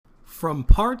from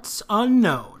parts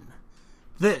unknown.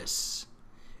 This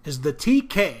is the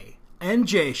TK and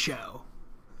J Show.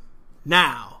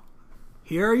 Now,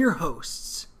 here are your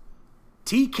hosts,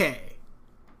 TK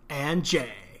and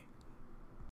J.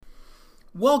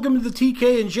 Welcome to the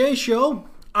TK and J Show.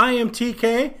 I am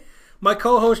TK. My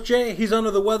co-host Jay, he's under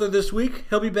the weather this week.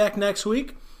 He'll be back next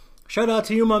week. Shout out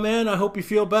to you, my man. I hope you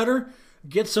feel better.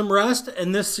 Get some rest,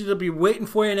 and this will be waiting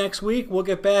for you next week. We'll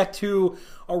get back to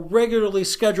a regularly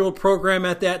scheduled program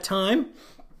at that time.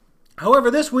 However,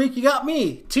 this week you got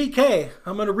me, TK.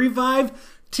 I'm going to revive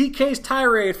TK's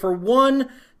tirade for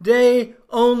one day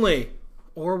only,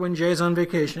 or when Jay's on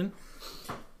vacation.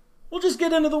 We'll just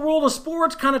get into the world of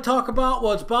sports, kind of talk about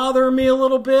what's bothering me a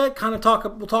little bit, we'll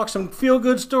talk some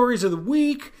feel-good stories of the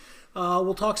week.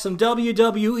 We'll talk some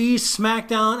WWE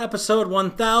SmackDown episode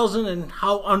 1000 and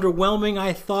how underwhelming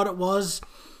I thought it was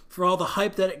for all the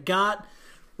hype that it got.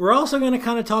 We're also going to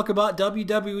kind of talk about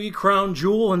WWE Crown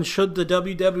Jewel and should the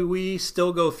WWE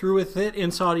still go through with it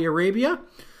in Saudi Arabia.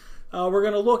 We're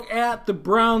going to look at the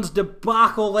Browns'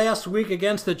 debacle last week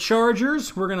against the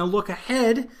Chargers. We're going to look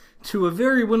ahead to a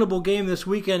very winnable game this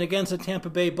weekend against the Tampa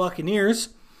Bay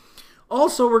Buccaneers.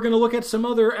 Also, we're going to look at some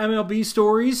other MLB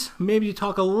stories, maybe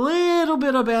talk a little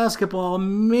bit of basketball,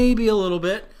 maybe a little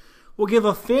bit. We'll give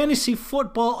a fantasy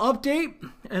football update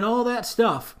and all that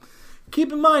stuff.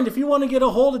 Keep in mind, if you want to get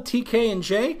a hold of TK and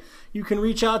J, you can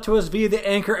reach out to us via the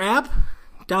Anchor app.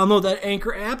 Download that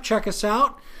Anchor app, check us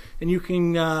out, and you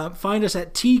can find us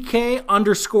at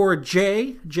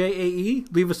TK_J, J-A-E.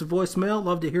 Leave us a voicemail,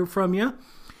 love to hear from you.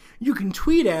 You can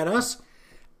tweet at us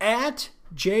at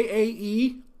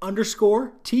JAE_TK,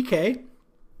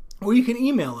 or you can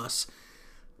email us,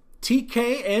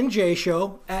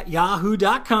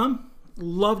 tkandjshow@yahoo.com.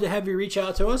 Love to have you reach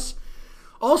out to us.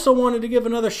 Also wanted to give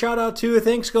another shout out to,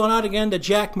 thanks going out again to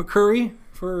Jack McCurry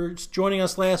for joining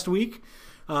us last week.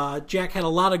 Jack had a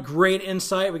lot of great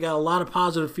insight. We got a lot of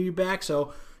positive feedback.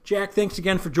 So Jack, thanks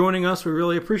again for joining us. We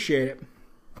really appreciate it.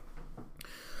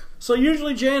 So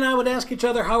usually Jay and I would ask each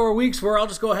other how our weeks were. I'll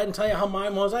just go ahead and tell you how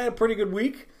mine was. I had a pretty good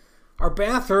week. Our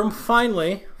bathroom,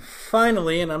 finally,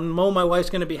 and I know my wife's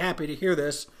going to be happy to hear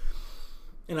this,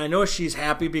 and I know she's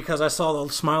happy because I saw the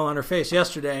smile on her face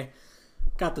yesterday.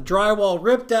 Got the drywall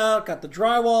ripped out, got the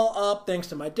drywall up, thanks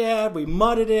to my dad. We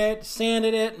mudded it,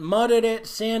 sanded it,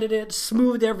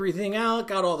 smoothed everything out,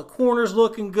 got all the corners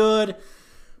looking good,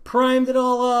 primed it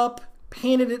all up,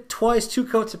 painted it twice, 2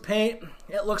 coats of paint.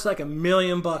 It looks like $1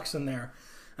 million in there.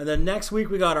 And then next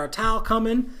week we got our tile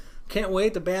coming. Can't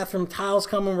wait. The bathroom tile's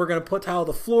coming. We're going to put tile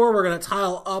the floor. We're going to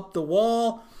tile up the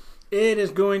wall. It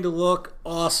is going to look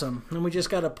awesome. And we just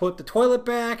got to put the toilet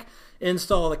back,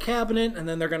 install the cabinet, and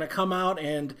then they're going to come out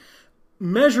and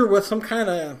measure with some kind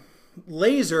of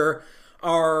laser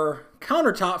our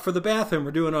countertop for the bathroom.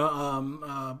 We're doing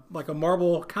like a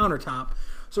marble countertop.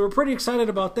 So we're pretty excited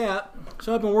about that.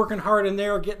 So I've been working hard in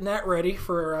there, getting that ready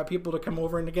for people to come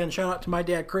over. And again, shout out to my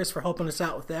dad, Chris, for helping us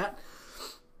out with that.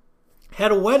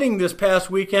 Had a wedding this past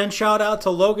weekend. Shout out to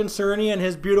Logan Cerny and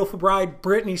his beautiful bride,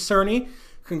 Brittany Cerny.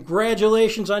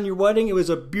 Congratulations on your wedding. It was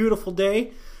a beautiful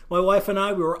day. My wife and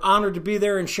I, we were honored to be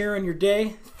there and sharing your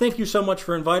day. Thank you so much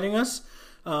for inviting us.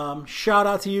 Shout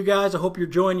out to you guys. I hope you're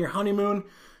enjoying your honeymoon.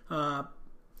 And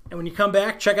when you come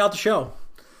back, check out the show.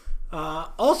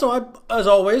 Also, as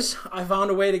always, I found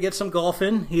a way to get some golf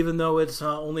in, even though it's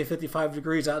only 55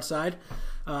 degrees outside.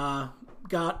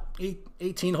 Got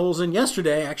 18 holes in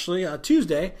yesterday, actually,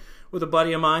 Tuesday, with a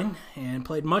buddy of mine, and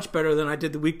played much better than I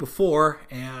did the week before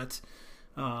at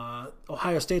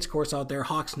Ohio State's course out there,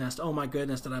 Hawks Nest. Oh my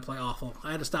goodness, did I play awful.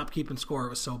 I had to stop keeping score. It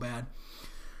was so bad.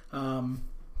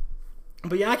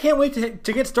 But yeah, I can't wait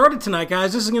to get started tonight,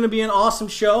 guys. This is going to be an awesome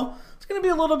show. It's going to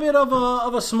be a little bit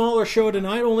of a smaller show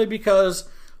tonight, only because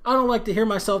I don't like to hear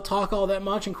myself talk all that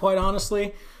much, and quite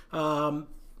honestly,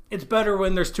 it's better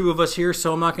when there's 2 of us here,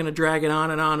 so I'm not going to drag it on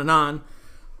and on and on.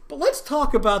 But let's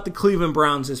talk about the Cleveland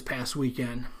Browns this past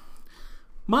weekend.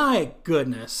 My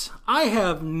goodness, I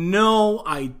have no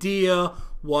idea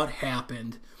what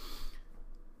happened.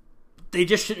 They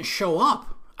just didn't show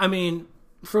up. I mean,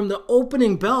 from the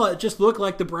opening bell, it just looked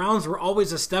like the Browns were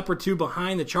always a step or 2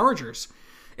 behind the Chargers.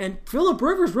 And Phillip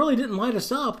Rivers really didn't light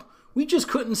us up. We just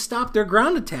couldn't stop their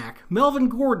ground attack. Melvin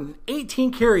Gordon,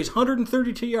 18 carries,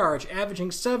 132 yards,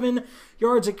 averaging 7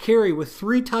 yards a carry with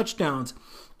 3 touchdowns.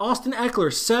 Austin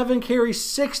Eckler, 7 carries,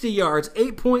 60 yards,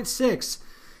 8.6.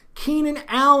 Keenan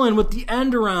Allen with the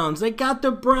end-arounds. They got the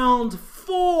Browns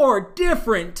 4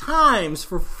 different times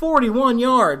for 41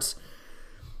 yards.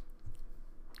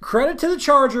 Credit to the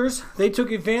Chargers. They took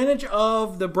advantage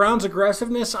of the Browns'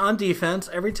 aggressiveness on defense.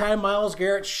 Every time Myles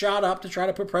Garrett shot up to try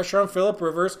to put pressure on Phillip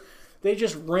Rivers, They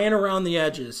just ran around the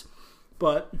edges.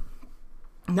 But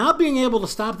not being able to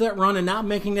stop that run and not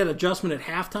making that adjustment at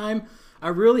halftime, I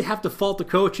really have to fault the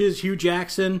coaches, Hugh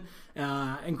Jackson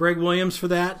and Greg Williams, for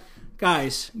that.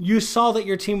 Guys, you saw that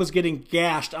your team was getting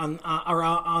gashed on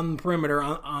the perimeter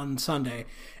on Sunday,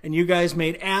 and you guys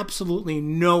made absolutely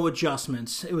no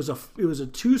adjustments. It was a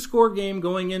 2-score game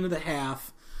going into the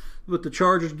half with the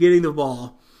Chargers getting the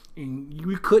ball, and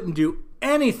you couldn't do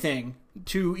anything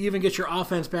to even get your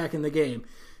offense back in the game.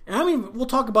 And I mean, we'll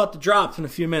talk about the drops in a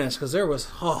few minutes because there was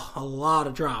a lot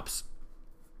of drops.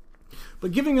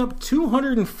 But giving up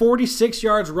 246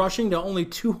 yards rushing to only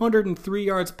 203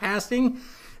 yards passing,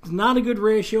 it's not a good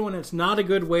ratio, and it's not a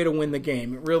good way to win the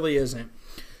game. It really isn't.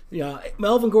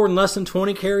 Melvin Gordon, less than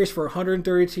 20 carries for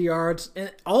 132 yards,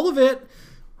 and all of it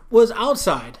was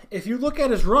outside. If you look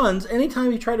at his runs,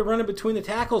 anytime he tried to run it between the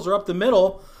tackles or up the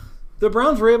middle, the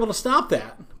Browns were able to stop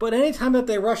that. But anytime that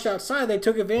they rushed outside, they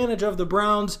took advantage of the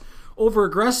Browns'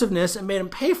 over-aggressiveness and made him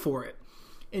pay for it.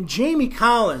 And Jamie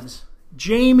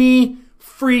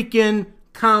freaking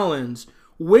Collins,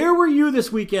 where were you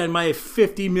this weekend, my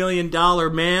 $50 million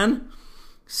man?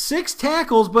 6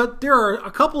 tackles, but there are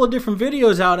a couple of different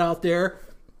videos out there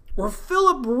where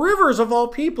Phillip Rivers, of all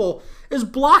people, is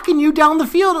blocking you down the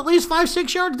field, at least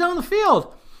 5-6 yards down the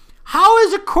field. How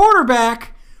is a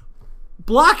quarterback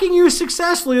blocking you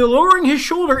successfully, lowering his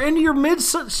shoulder into your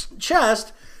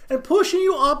mid-chest and pushing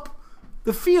you up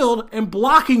the field and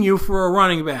blocking you for a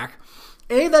running back?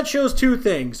 A, that shows 2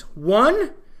 things.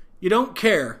 1, you don't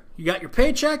care. You got your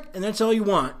paycheck, and that's all you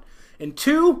want. And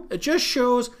 2, it just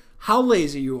shows how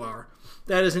lazy you are.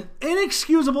 That is an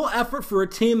inexcusable effort for a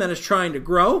team that is trying to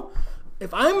grow.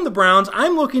 If I'm the Browns,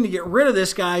 I'm looking to get rid of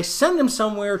this guy, send him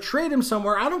somewhere, trade him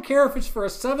somewhere. I don't care if it's for a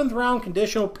 7th-round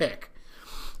conditional pick.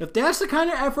 If that's the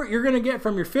kind of effort you're going to get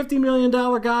from your $50 million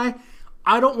guy,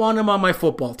 I don't want him on my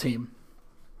football team.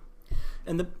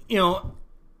 And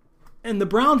the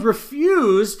Browns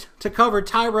refused to cover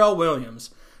Tyrell Williams.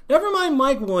 Never mind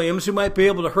Mike Williams, who might be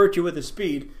able to hurt you with his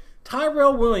speed.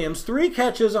 Tyrell Williams, 3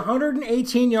 catches,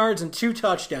 118 yards, and 2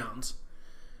 touchdowns.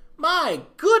 My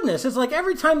goodness, it's like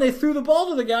every time they threw the ball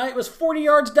to the guy, it was 40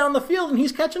 yards down the field, and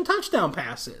he's catching touchdown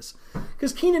passes.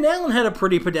 Because Keenan Allen had a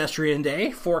pretty pedestrian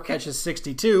day, 4 catches,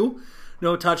 62,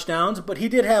 no touchdowns, but he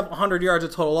did have 100 yards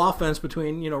of total offense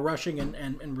between rushing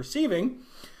and receiving.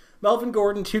 Melvin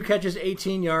Gordon, 2 catches,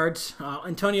 18 yards.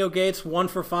 Antonio Gates, 1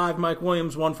 for 5. Mike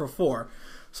Williams, 1 for 4.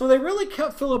 So they really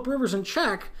kept Phillip Rivers in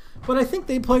check, but I think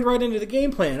they played right into the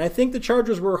game plan. I think the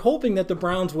Chargers were hoping that the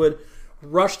Browns would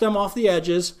rush them off the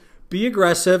edges, be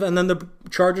aggressive, and then the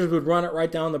Chargers would run it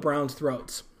right down the Browns'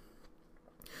 throats.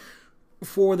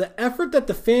 For the effort that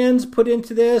the fans put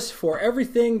into this, for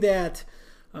everything that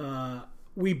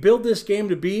we built this game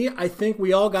to be, I think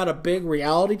we all got a big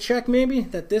reality check maybe,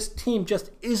 that this team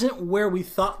just isn't where we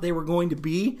thought they were going to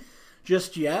be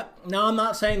just yet. Now, I'm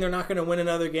not saying they're not going to win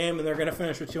another game and they're going to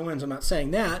finish with 2 wins. I'm not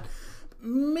saying that.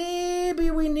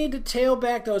 Maybe we need to tail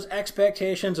back those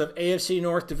expectations of AFC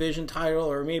North Division title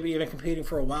or maybe even competing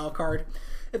for a wild card.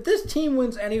 If this team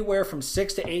wins anywhere from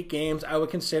 6 to 8 games, I would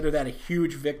consider that a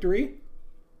huge victory.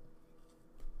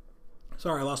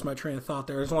 Sorry, I lost my train of thought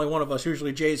there. There's only one of us.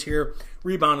 Usually Jay's here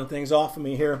rebounding things off of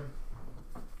me here.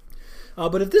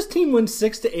 But if this team wins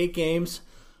 6 to 8 games,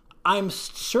 I'm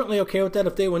certainly okay with that.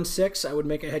 If they win 6, I would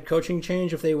make a head coaching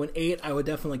change. If they win 8, I would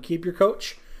definitely keep your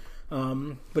coach.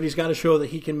 But he's got to show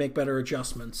that he can make better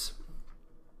adjustments.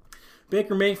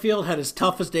 Baker Mayfield had his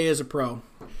toughest day as a pro.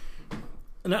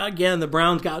 And again, the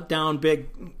Browns got down big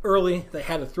early. They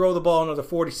had to throw the ball another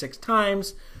 46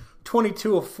 times.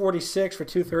 22 of 46 for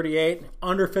 238.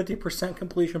 Under 50%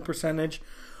 completion percentage.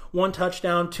 1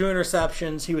 touchdown, 2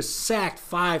 interceptions. He was sacked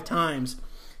 5 times.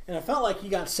 And I felt like he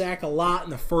got sacked a lot in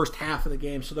the first half of the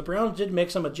game. So the Browns did make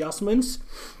some adjustments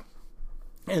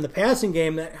in the passing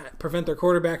game that prevent their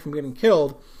quarterback from getting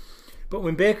killed. But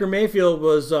when Baker Mayfield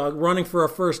was running for a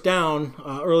first down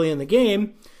early in the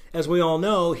game, as we all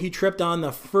know, he tripped on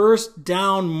the first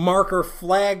down marker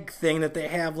flag thing that they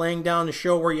have laying down to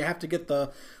show where you have to get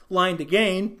the line to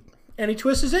gain, and he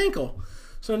twists his ankle.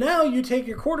 So now you take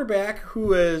your quarterback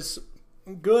who is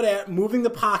good at moving the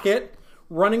pocket,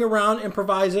 running around,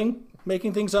 improvising,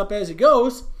 making things up as he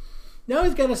goes. Now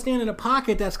he's got to stand in a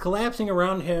pocket that's collapsing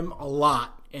around him a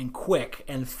lot and quick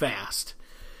and fast.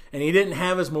 And he didn't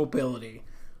have his mobility.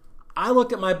 I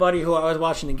looked at my buddy who I was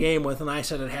watching the game with, and I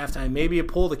said at halftime, maybe you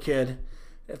pull the kid.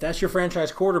 If that's your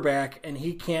franchise quarterback and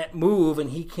he can't move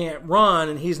and he can't run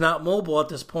and he's not mobile at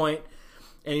this point,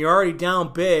 and you're already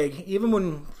down big, even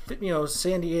when Los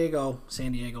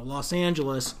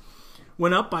Angeles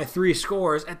went up by 3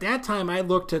 scores, at that time I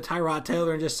looked to Tyrod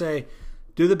Taylor and just say,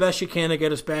 do the best you can to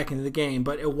get us back into the game,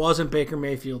 but it wasn't Baker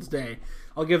Mayfield's day.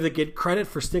 I'll give the kid credit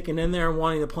for sticking in there and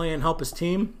wanting to play and help his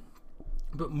team,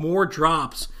 but more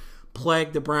drops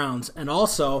plagued the Browns. And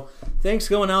also, thanks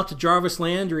going out to Jarvis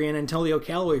Landry and Antonio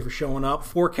Callaway for showing up.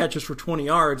 4 catches for 20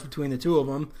 yards between the two of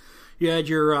them. You had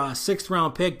your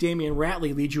 6th-round pick, Damian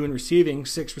Ratley, lead you in receiving,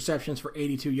 6 receptions for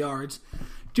 82 yards.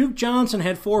 Duke Johnson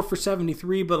had 4 for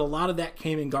 73, but a lot of that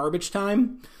came in garbage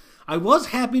time. I was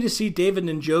happy to see David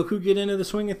Njoku get into the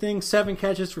swing of things, 7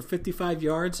 catches for 55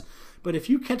 yards. But if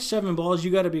you catch 7 balls,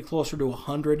 you got to be closer to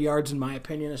 100 yards, in my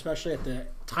opinion, especially at the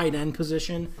tight end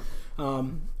position.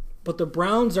 But the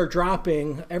Browns are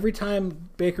dropping, every time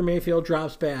Baker Mayfield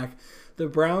drops back, the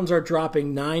Browns are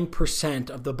dropping 9%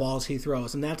 of the balls he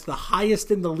throws. And that's the highest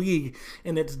in the league,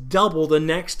 and it's double the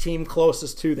next team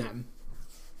closest to them.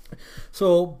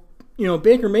 So,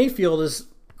 Baker Mayfield is,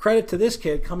 credit to this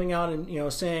kid, coming out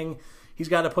and, saying he's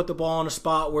got to put the ball in a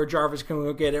spot where Jarvis can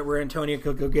go get it, where Antonio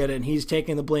could go get it, and he's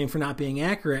taking the blame for not being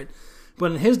accurate.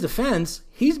 But in his defense,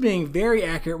 he's being very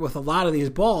accurate with a lot of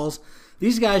these balls.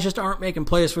 These guys just aren't making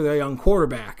plays for their young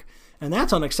quarterback, and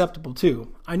that's unacceptable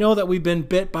too. I know that we've been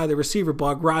bit by the receiver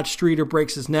bug. Rod Streeter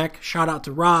breaks his neck. Shout out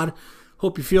to Rod.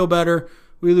 Hope you feel better.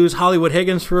 We lose Hollywood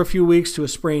Higgins for a few weeks to a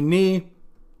sprained knee.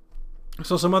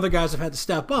 So some other guys have had to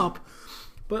step up.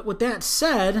 But with that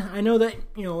said, I know that,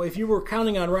 if you were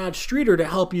counting on Rod Streeter to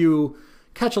help you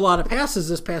catch a lot of passes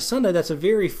this past Sunday, that's a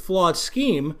very flawed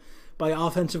scheme by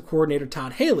offensive coordinator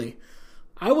Todd Haley.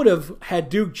 I would have had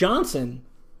Duke Johnson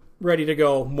ready to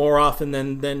go more often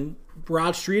than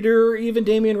Rod Streeter or even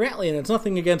Damian Ratley, and it's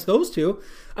nothing against those two.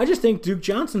 I just think Duke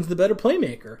Johnson's the better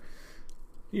playmaker.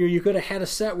 You could have had a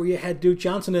set where you had Duke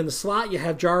Johnson in the slot, you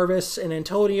have Jarvis and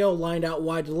Antonio lined out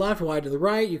wide to the left, wide to the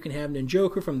right, you can have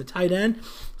Njoku from the tight end.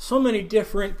 So many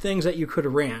different things that you could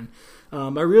have ran.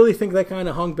 I really think that kind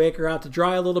of hung Baker out to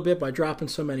dry a little bit by dropping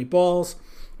so many balls.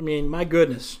 I mean, my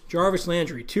goodness, Jarvis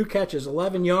Landry, 2 catches,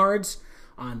 11 yards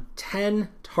on 10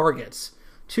 targets.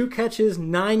 2 catches,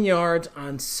 9 yards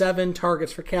on 7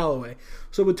 targets for Callaway.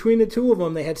 So between the two of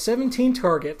them, they had 17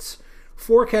 targets,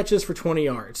 4 catches for 20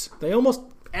 yards. They almost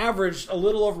averaged a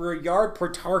little over a yard per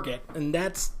target, and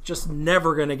that's just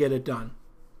never going to get it done.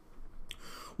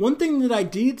 One thing that I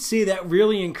did see that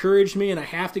really encouraged me, and I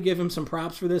have to give him some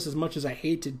props for this as much as I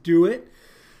hate to do it,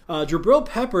 Jabril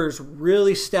Peppers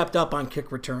really stepped up on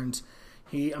kick returns.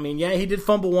 He did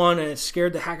fumble one, and it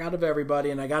scared the heck out of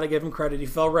everybody, and I got to give him credit. He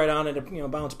fell right on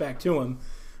it, bounced back to him.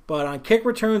 But on kick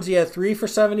returns, he had 3 for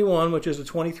 71, which is a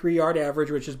 23-yard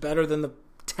average, which is better than the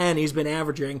 10 he's been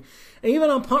averaging. And even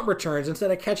on punt returns,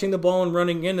 instead of catching the ball and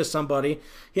running into somebody,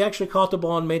 he actually caught the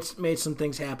ball and made some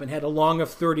things happen. Had a long of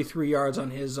 33 yards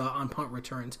on his on punt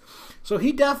returns. So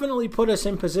he definitely put us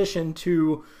in position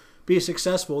to be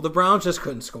successful. The Browns just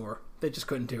couldn't score. They just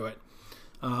couldn't do it.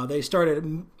 They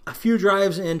started a few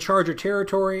drives in Charger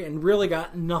territory and really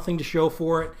got nothing to show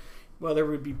for it, whether it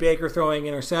would be Baker throwing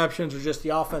interceptions or just the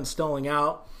offense stalling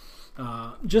out.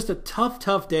 Just a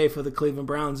tough day for the Cleveland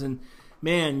Browns. And,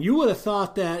 man, you would have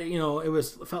thought that,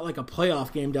 it felt like a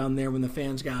playoff game down there when the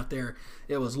fans got there.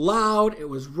 It was loud. It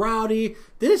was rowdy.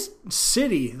 This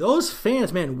city, those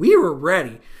fans, man, we were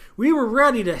ready. We were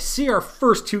ready to see our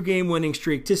first 2-game winning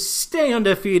streak, to stay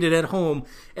undefeated at home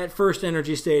at First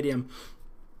Energy Stadium.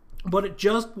 But it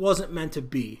just wasn't meant to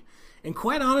be. And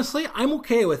quite honestly, I'm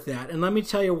okay with that, and let me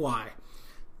tell you why.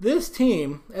 This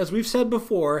team, as we've said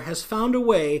before, has found a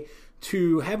way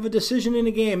to have a decision in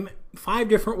a game 5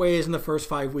 different ways in the first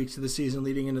 5 weeks of the season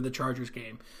leading into the Chargers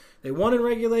game. They won in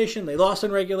regulation, they lost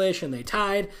in regulation, they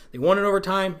tied, they won in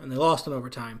overtime, and they lost in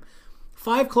overtime.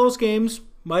 5 close games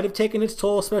might have taken its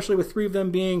toll, especially with 3 of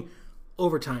them being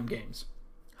overtime games.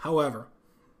 However,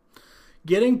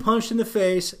 getting punched in the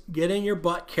face, getting your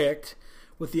butt kicked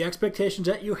with the expectations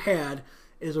that you had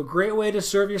is a great way to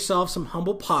serve yourself some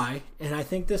humble pie, and I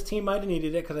think this team might have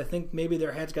needed it because I think maybe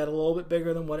their heads got a little bit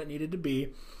bigger than what it needed to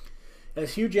be.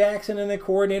 As Hugh Jackson and the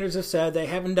coordinators have said, they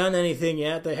haven't done anything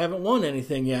yet. They haven't won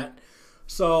anything yet.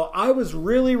 So I was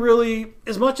really,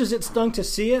 as much as it stung to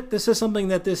see it, this is something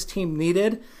that this team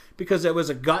needed because it was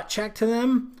a gut check to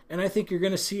them, and I think you're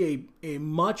going to see a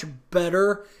much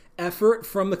better effort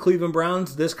from the Cleveland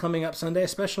Browns this coming up Sunday,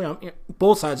 especially on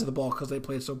both sides of the ball because they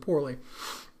played so poorly.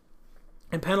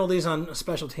 And penalties on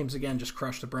special teams, again, just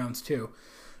crushed the Browns too.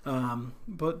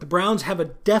 But the Browns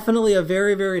have definitely a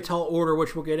very, very tall order,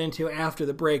 which we'll get into after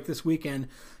the break this weekend,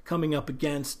 coming up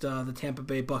against the Tampa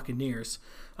Bay Buccaneers.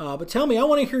 But tell me, I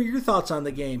want to hear your thoughts on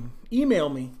the game. Email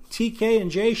me,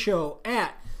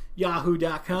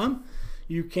 tkandjshow@yahoo.com.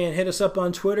 You can hit us up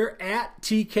on Twitter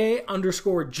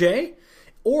 @TK_J,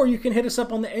 or you can hit us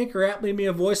up on the Anchor app, leave me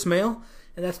a voicemail,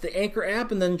 and that's the Anchor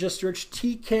app, and then just search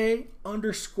TK_J.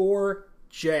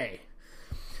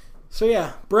 So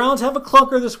yeah, Browns have a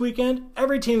clunker this weekend.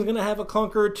 Every team's going to have a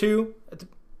clunker or two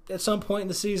at some point in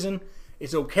the season.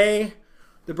 It's okay.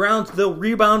 The Browns, they'll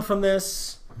rebound from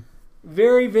this.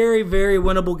 Very, very, very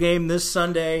winnable game this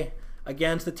Sunday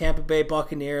against the Tampa Bay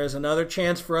Buccaneers. Another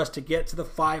chance for us to get to the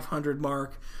 500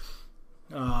 mark.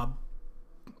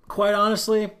 Quite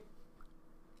honestly,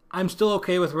 I'm still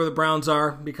okay with where the Browns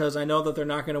are because I know that they're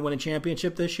not going to win a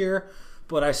championship this year,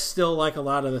 but I still like a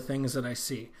lot of the things that I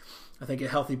see. I think a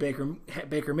healthy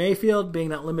Baker Mayfield being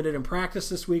not limited in practice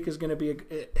this week has been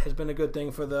a good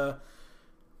thing for the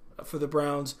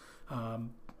Browns.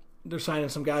 They're signing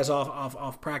some guys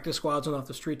off practice squads and off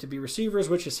the street to be receivers,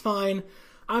 which is fine.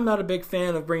 I'm not a big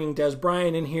fan of bringing Des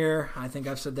Bryant in here. I think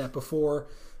I've said that before.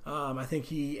 I think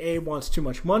he wants too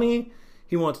much money.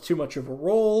 He wants too much of a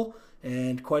role.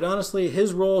 And quite honestly,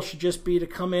 his role should just be to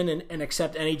come in and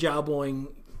accept any job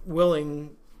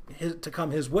willing to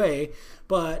come his way.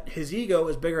 But his ego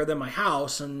is bigger than my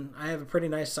house, and I have a pretty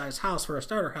nice sized house for a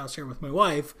starter house here with my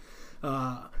wife.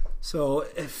 So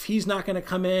if he's not going to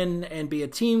come in and be a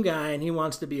team guy and he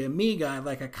wants to be a me guy,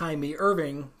 like a Kyrie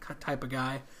Irving type of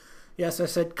guy. Yes, I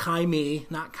said Kyrie,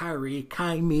 not Kyrie.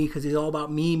 Kyrie, because he's all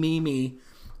about me.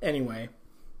 Anyway,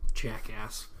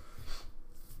 jackass.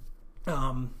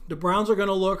 The Browns are going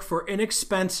to look for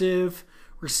inexpensive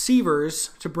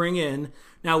receivers to bring in.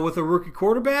 Now, with a rookie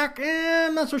quarterback,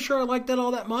 I'm not so sure I like that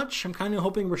all that much. I'm kind of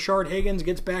hoping Rashard Higgins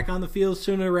gets back on the field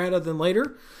sooner rather than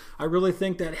later. I really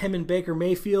think that him and Baker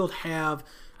Mayfield have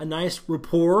a nice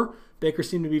rapport. Baker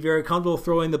seemed to be very comfortable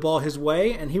throwing the ball his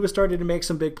way, and he was starting to make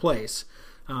some big plays.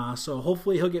 So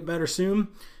hopefully he'll get better soon.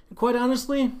 And quite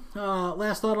honestly,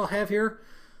 last thought I'll have here,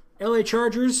 LA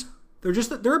Chargers,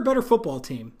 they're a better football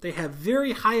team. They have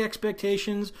very high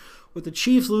expectations. With the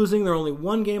Chiefs losing, they're only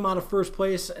one game out of first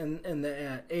place in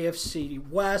the AFC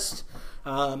West.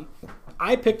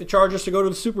 I picked the Chargers to go to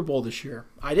the Super Bowl this year.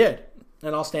 I did,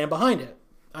 and I'll stand behind it.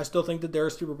 I still think that they're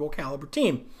a Super Bowl caliber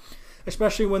team,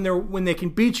 especially when they can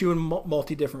beat you in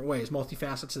different ways,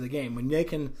 multifacets of the game. When they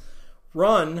can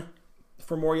run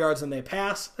for more yards than they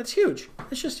pass, that's huge.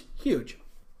 It's just huge.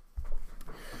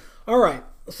 All right,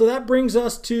 so that brings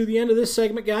us to the end of this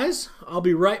segment, guys. I'll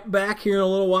be right back here in a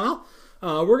little while.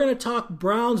 We're going to talk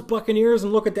Browns, Buccaneers,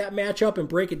 and look at that matchup and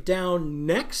break it down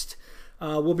next.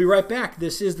 We'll be right back.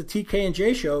 This is the TK and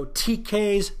J Show,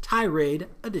 TK's Tirade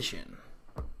Edition.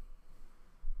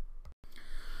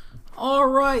 All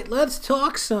right, let's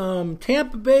talk some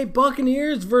Tampa Bay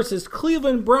Buccaneers versus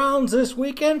Cleveland Browns this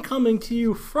weekend, coming to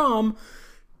you from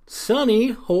sunny,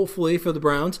 hopefully for the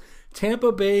Browns,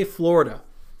 Tampa Bay, Florida.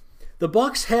 The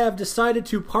Bucs have decided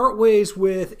to part ways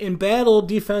with embattled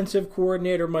defensive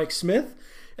coordinator Mike Smith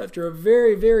after a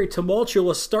very, very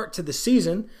tumultuous start to the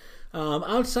season.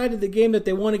 Outside of the game that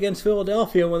they won against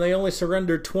Philadelphia when they only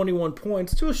surrendered 21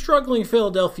 points to a struggling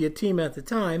Philadelphia team at the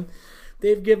time,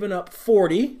 they've given up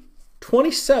 40,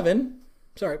 30,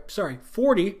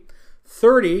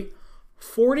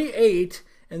 48,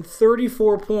 and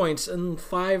 34 points in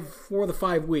 4 of the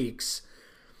 5 weeks.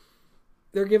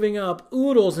 They're giving up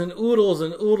oodles and oodles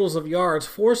and oodles of yards,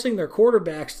 forcing their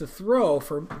quarterbacks to throw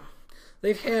for...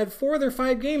 They've had 4 of their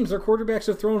 5 games, their quarterbacks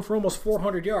have thrown for almost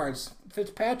 400 yards.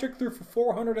 Fitzpatrick threw for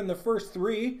 400 in the first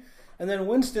 3, and then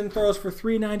Winston throws for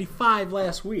 395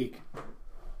 last week.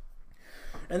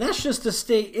 And that's just to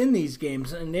stay in these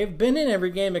games, and they've been in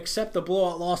every game except the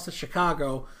blowout loss to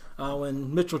Chicago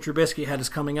when Mitchell Trubisky had his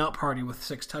coming out party with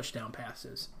 6 touchdown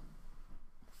passes.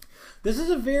 This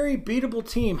is a very beatable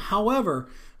team. However,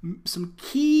 some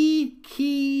key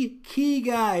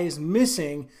guys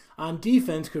missing on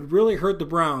defense could really hurt the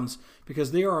Browns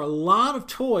because there are a lot of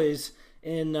toys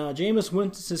in Jameis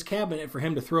Winston's cabinet for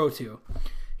him to throw to.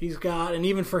 He's got, and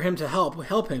even for him to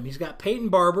help him, he's got Peyton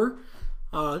Barber,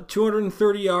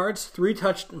 230 yards,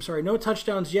 no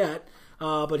touchdowns yet,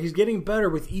 but he's getting better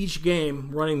with each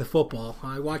game running the football.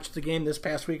 I watched the game this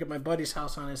past week at my buddy's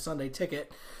house on his Sunday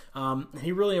ticket.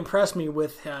 He really impressed me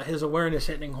with his awareness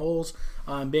hitting holes,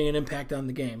 being an impact on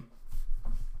the game.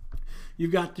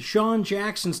 You've got Deshaun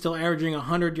Jackson still averaging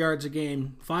 100 yards a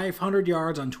game, 500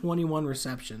 yards on 21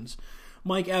 receptions.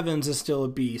 Mike Evans is still a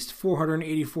beast,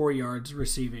 484 yards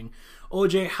receiving.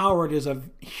 O.J. Howard is a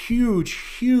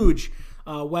huge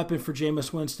weapon for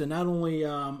Jameis Winston, not only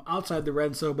outside the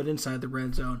red zone, but inside the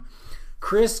red zone.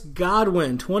 Chris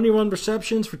Godwin, 21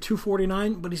 receptions for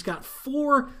 249, but he's got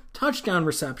 4 touchdown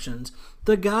receptions.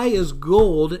 The guy is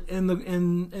gold in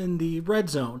the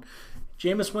red zone.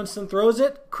 Jameis Winston throws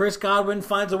it. Chris Godwin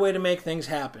finds a way to make things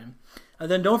happen. And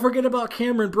then don't forget about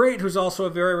Cameron Brate, who's also a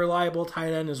very reliable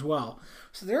tight end as well.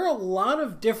 So there are a lot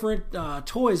of different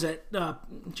toys that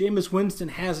Jameis Winston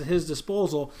has at his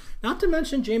disposal, not to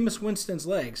mention Jameis Winston's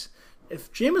legs.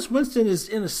 If Jameis Winston is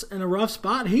in a rough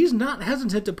spot, he's not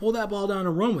hesitant to pull that ball down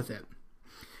and run with it.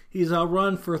 He's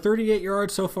run for 38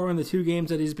 yards so far in the 2 games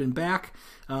that he's been back,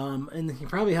 and he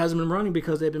probably hasn't been running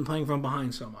because they've been playing from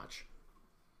behind so much.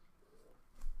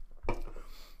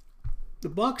 The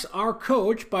Bucs are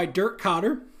coached by Dirk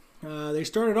Koetter. They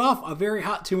started off a very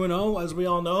hot 2-0, as we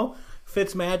all know.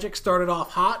 Fitzmagic started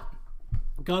off hot,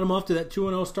 got them off to that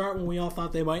 2-0 start when we all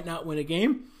thought they might not win a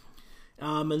game.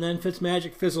 And then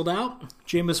Fitzmagic fizzled out.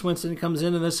 Jameis Winston comes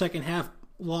in the second half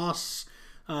loss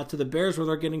to the Bears, where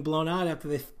they're getting blown out after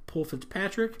they pull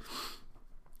Fitzpatrick.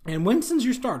 And Winston's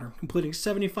your starter, completing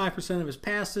 75% of his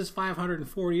passes,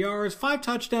 540 yards, 5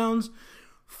 touchdowns,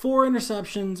 4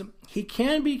 interceptions. He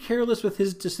can be careless with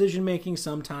his decision-making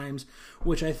sometimes,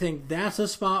 which I think that's a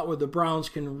spot where the Browns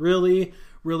can really,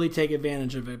 really take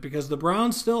advantage of it, because the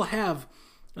Browns still have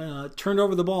turned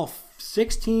over the ball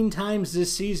 16 times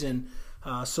this season.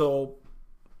 So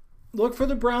look for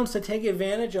the Browns to take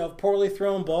advantage of poorly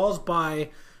thrown balls by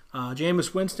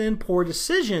Jameis Winston, poor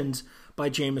decisions by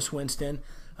Jameis Winston.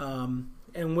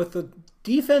 And with the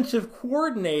defensive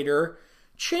coordinator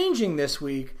changing this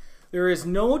week, there is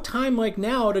no time like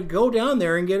now to go down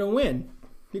there and get a win,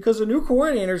 because a new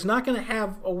coordinator is not going to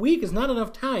have a week, is not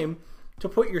enough time to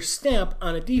put your stamp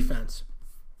on a defense.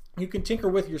 You can tinker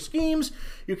with your schemes,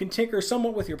 you can tinker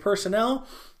somewhat with your personnel,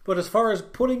 but as far as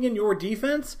putting in your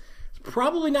defense, it's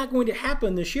probably not going to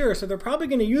happen this year. So they're probably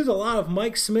going to use a lot of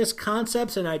Mike Smith's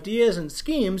concepts and ideas and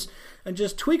schemes and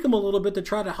just tweak them a little bit to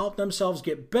try to help themselves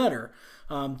get better.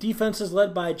 Defense is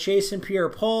led by Chase and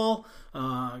Pierre-Paul,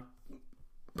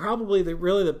 probably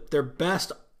their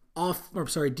best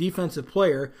defensive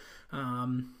player.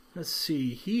 Let's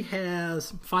see. He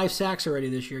has 5 sacks already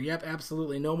this year. Yep,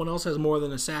 absolutely. No one else has more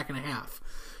than a sack and a half.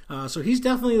 So he's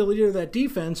definitely the leader of that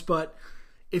defense. But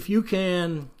if you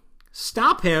can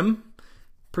stop him,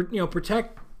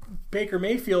 protect Baker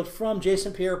Mayfield from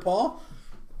Jason Pierre-Paul,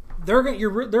 they're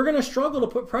going to struggle to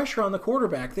put pressure on the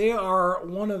quarterback. They are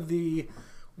one of the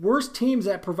worst teams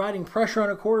at providing pressure on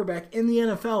a quarterback in the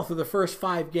NFL for the first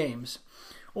 5 games.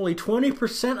 Only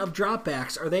 20% of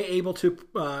dropbacks are they able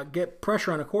to get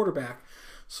pressure on a quarterback.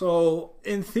 So,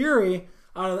 in theory,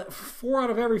 4 out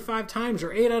of every 5 times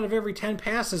or 8 out of every 10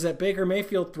 passes that Baker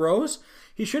Mayfield throws,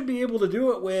 he should be able to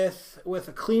do it with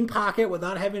a clean pocket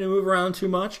without having to move around too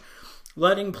much,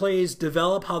 letting plays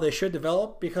develop how they should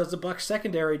develop, because the Bucs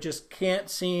secondary just can't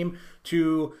seem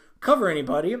to cover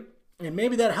anybody. And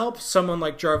maybe that helps someone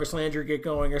like Jarvis Landry get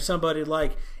going, or somebody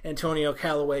like Antonio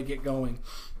Callaway get going.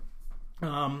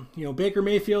 Baker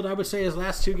Mayfield, I would say his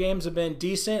last 2 games have been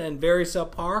decent and very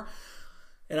subpar.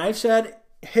 And I've said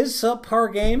his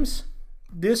subpar games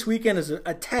this weekend is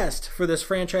a test for this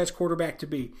franchise quarterback to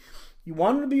be. You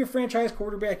want him to be your franchise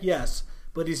quarterback, yes.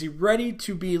 But is he ready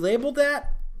to be labeled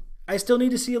that? I still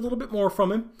need to see a little bit more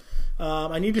from him.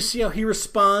 I need to see how he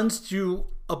responds to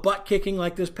a butt kicking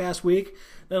like this past week.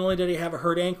 Not only did he have a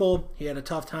hurt ankle, he had a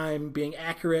tough time being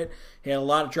accurate. He had a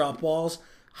lot of drop balls.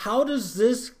 How does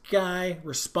this guy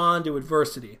respond to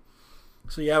adversity?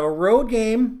 So you have a road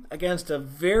game against a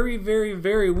very, very,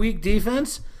 very weak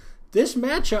defense. This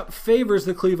matchup favors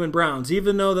the Cleveland Browns.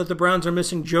 Even though that the Browns are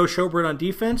missing Joe Schobert on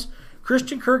defense,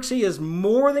 Christian Kirksey is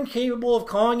more than capable of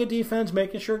calling a defense,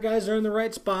 making sure guys are in the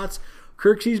right spots.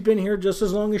 Kirksey's been here just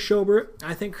as long as Schobert.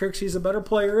 I think Kirksey's a better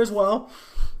player as well.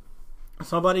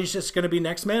 Somebody's just going to be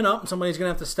next man up. Somebody's going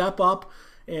to have to step up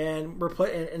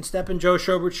and step in Joe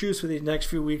Schobert's shoes for these next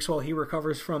few weeks while he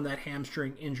recovers from that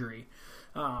hamstring injury.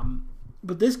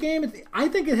 But this game, I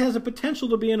think it has a potential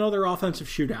to be another offensive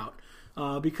shootout.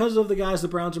 Because of the guys the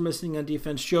Browns are missing on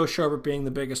defense, Joe Schobert being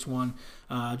the biggest one.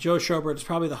 Joe Schobert is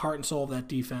probably the heart and soul of that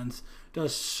defense.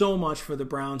 Does so much for the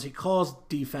Browns. He calls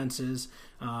defenses.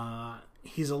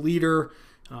 He's a leader.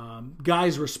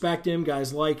 Guys respect him.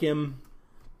 Guys like him.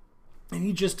 And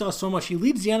he just does so much. He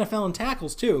leads the NFL in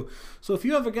tackles, too. So if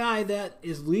you have a guy that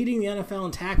is leading the NFL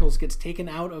in tackles, gets taken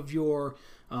out of your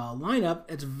lineup,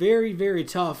 it's very, very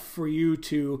tough for you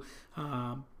to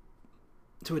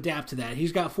adapt to that.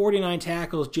 He's got 49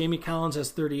 tackles. Jamie Collins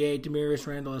has 38. Demarius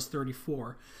Randall has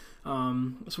 34.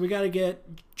 So we got to get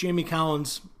Jamie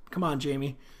Collins. Come on,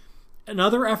 Jamie.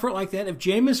 Another effort like that, if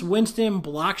Jameis Winston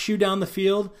blocks you down the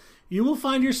field, you will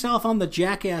find yourself on the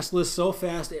jackass list so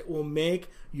fast it will make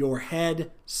your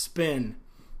head spin.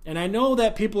 And I know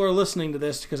that people are listening to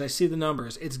this because I see the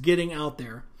numbers. It's getting out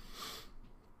there.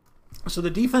 So the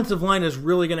defensive line is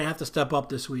really going to have to step up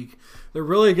this week. They're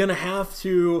really going to have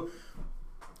to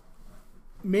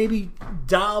maybe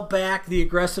dial back the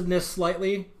aggressiveness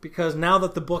slightly, because now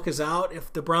that the book is out,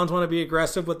 if the Browns want to be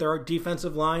aggressive with their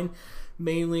defensive line,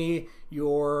 mainly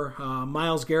your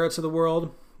Myles Garrett's of the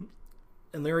world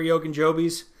and Larry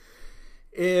Ogunjobi's,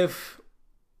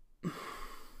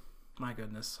 my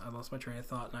goodness, I lost my train of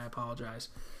thought and I apologize.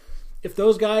 If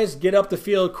those guys get up the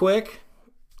field quick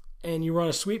and you run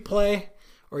a sweep play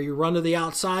or you run to the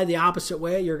outside the opposite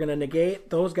way, you're going to negate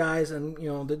those guys, and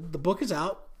the book is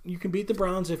out. You can beat the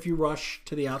Browns if you rush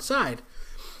to the outside.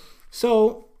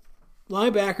 So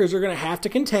linebackers are going to have to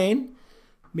contain.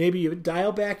 Maybe you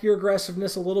dial back your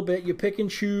aggressiveness a little bit. You pick and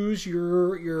choose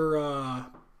your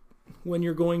when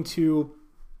you're going to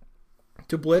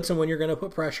blitz and when you're going to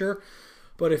put pressure.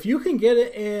 But if you can get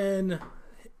it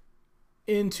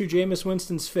into Jameis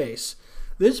Winston's face,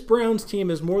 this Browns team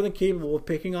is more than capable of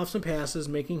picking off some passes,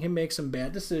 making him make some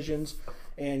bad decisions,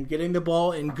 and getting the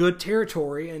ball in good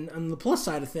territory and on the plus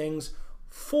side of things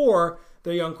for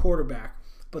the young quarterback.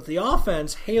 But the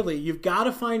offense, Haley, you've got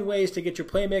to find ways to get your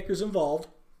playmakers involved.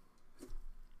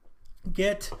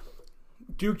 Get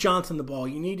Duke Johnson the ball.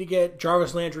 You need to get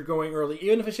Jarvis Landry going early,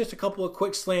 even if it's just a couple of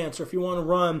quick slants, or if you want to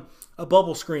run a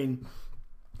bubble screen.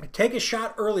 Take a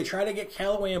shot early. Try to get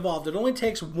Callaway involved. It only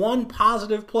takes one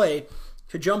positive play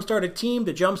to jumpstart a team,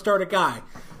 to jumpstart a guy.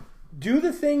 Do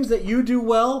the things that you do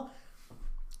well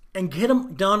and get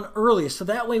them done early. So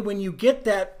that way when you get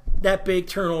that big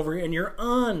turnover and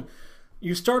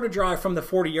you start a drive from the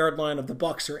 40-yard line of the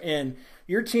Bucs are in,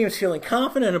 your team's feeling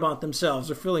confident about themselves.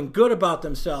 They're feeling good about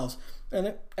themselves.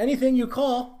 And anything you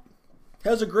call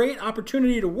has a great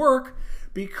opportunity to work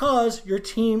because your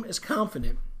team is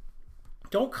confident.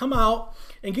 Don't come out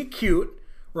and get cute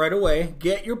right away.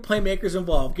 Get your playmakers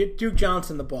involved. Get Duke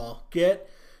Johnson the ball. Get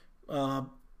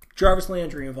Jarvis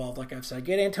Landry involved, like I've said.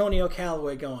 Get Antonio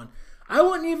Callaway going. I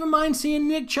wouldn't even mind seeing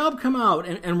Nick Chubb come out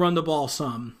and run the ball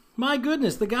some. My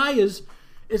goodness, the guy is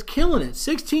killing it.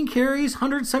 16 carries,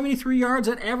 173 yards.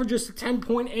 That averages to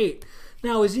 10.8.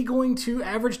 Now, is he going to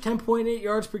average 10.8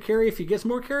 yards per carry if he gets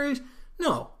more carries?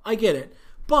 No, I get it.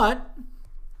 But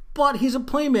he's a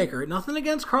playmaker. Nothing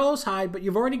against Carlos Hyde, but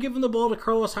you've already given the ball to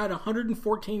Carlos Hyde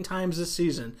 114 times this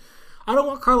season. I don't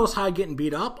want Carlos Hyde getting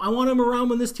beat up. I want him around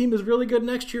when this team is really good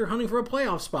next year, hunting for a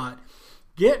playoff spot.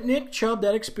 Get Nick Chubb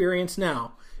that experience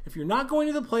now. If you're not going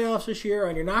to the playoffs this year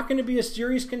and you're not going to be a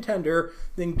serious contender,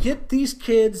 then get these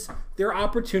kids their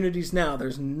opportunities now.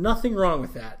 There's nothing wrong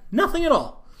with that. Nothing at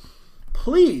all.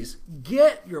 Please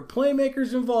get your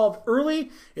playmakers involved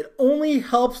early. It only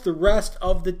helps the rest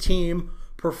of the team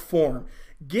perform.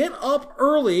 Get up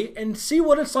early and see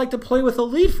what it's like to play with a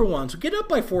lead for once. Get up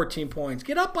by 14 points.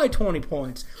 Get up by 20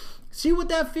 points. See what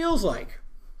that feels like.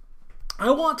 I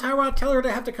want Tyrod Taylor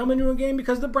to have to come into a game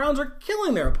because the Browns are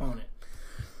killing their opponent.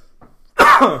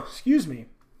 Excuse me.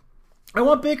 I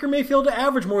want Baker Mayfield to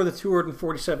average more than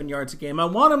 247 yards a game. I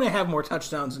want him to have more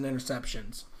touchdowns and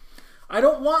interceptions. I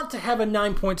don't want to have a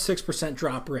 9.6%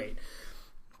 drop rate.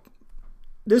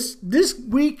 This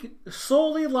week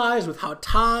solely lies with how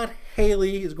Todd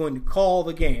Haley is going to call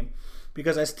the game.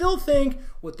 Because I still think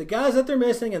with the guys that they're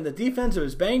missing and the defense is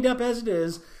as banged up as it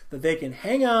is, that they can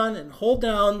hang on and hold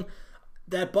down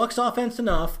that Bucs offense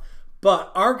enough.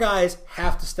 But our guys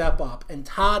have to step up. And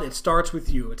Todd, it starts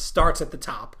with you. It starts at the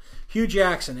top. Hugh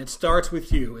Jackson, it starts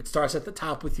with you. It starts at the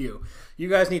top with you. You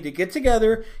guys need to get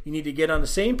together. You need to get on the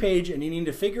same page, and you need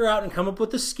to figure out and come up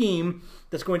with a scheme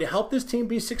that's going to help this team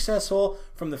be successful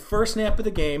from the first snap of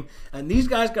the game. And these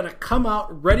guys got to come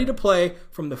out ready to play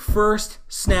from the first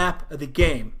snap of the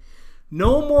game.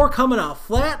 No more coming out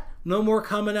flat. No more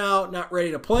coming out not ready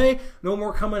to play. No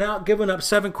more coming out giving up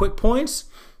 7 quick points.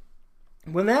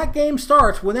 When that game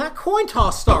starts, when that coin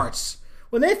toss starts,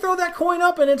 when they throw that coin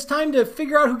up and it's time to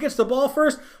figure out who gets the ball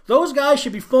first, those guys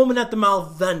should be foaming at the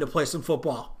mouth then to play some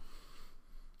football.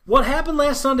 What happened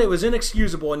last Sunday was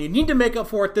inexcusable, and you need to make up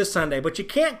for it this Sunday. But you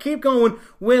can't keep going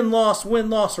win, loss, or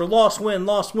loss, win,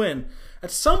 loss, win. At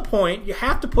some point, you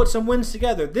have to put some wins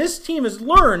together. This team has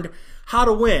learned how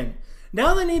to win.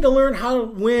 Now they need to learn how to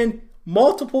win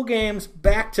multiple games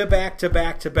back to back to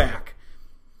back to back.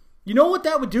 You know what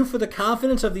that would do for the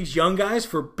confidence of these young guys,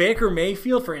 for Baker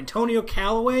Mayfield, for Antonio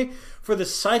Callaway, for the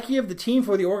psyche of the team,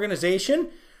 for the organization?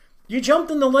 You jumped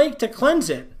in the lake to cleanse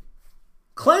it.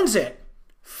 Cleanse it.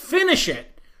 Finish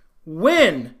it.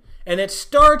 Win. And it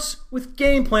starts with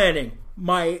game planning.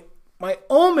 My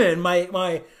omen,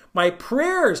 my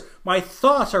prayers, my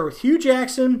thoughts are with Hugh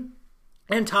Jackson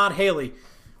and Todd Haley.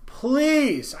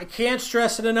 Please, I can't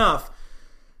stress it enough.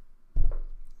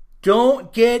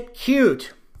 Don't get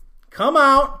cute. Come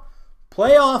out,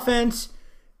 play offense,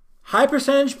 high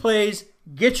percentage plays,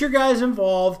 get your guys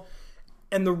involved,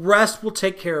 and the rest will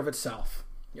take care of itself.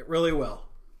 It really will.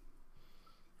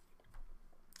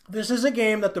 This is a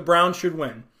game that the Browns should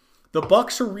win. The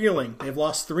Bucs are reeling. They've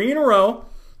lost 3 in a row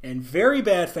in very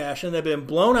bad fashion. They've been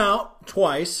blown out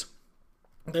twice.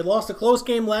 They lost a close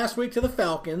game last week to the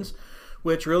Falcons,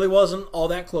 which really wasn't all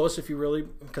that close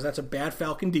because that's a bad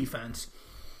Falcon defense.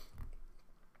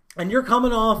 And you're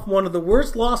coming off one of the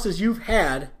worst losses you've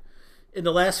had in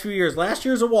the last few years. Last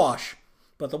year's a wash,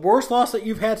 but the worst loss that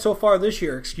you've had so far this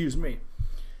year,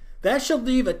 that should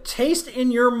leave a taste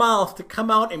in your mouth to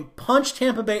come out and punch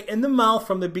Tampa Bay in the mouth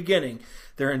from the beginning.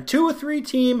 They're in 2-3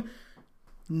 team.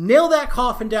 Nail that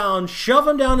coffin down, shove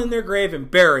them down in their grave,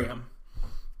 and bury them.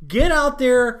 Get out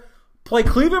there, play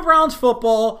Cleveland Browns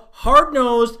football,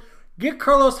 hard-nosed, get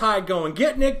Carlos Hyde going,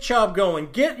 get Nick Chubb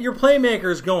going, get your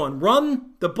playmakers going,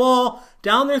 run the ball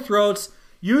down their throats,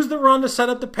 use the run to set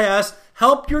up the pass,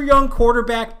 help your young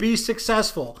quarterback be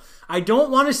successful. I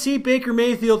don't want to see Baker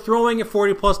Mayfield throwing it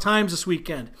 40-plus times this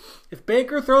weekend. If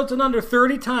Baker throws it under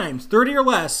 30 times, 30 or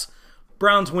less,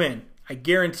 Browns win. I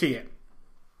guarantee it.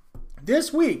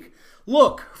 This week,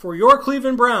 look for your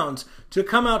Cleveland Browns to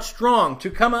come out strong,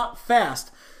 to come out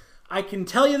fast. I can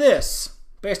tell you this,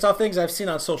 based off things I've seen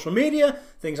on social media,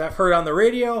 things I've heard on the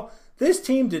radio, this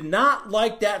team did not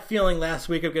like that feeling last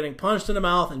week of getting punched in the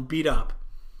mouth and beat up.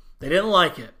 They didn't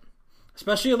like it.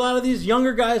 Especially a lot of these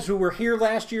younger guys who were here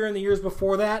last year and the years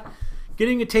before that,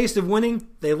 getting a taste of winning,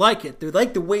 they like it. They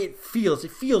like the way it feels.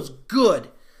 It feels good.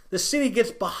 The city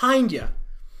gets behind you.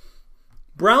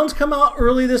 Browns come out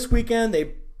early this weekend.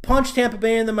 They punch Tampa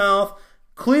Bay in the mouth.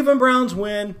 Cleveland Browns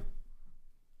win.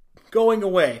 Going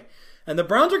away. And the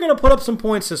Browns are going to put up some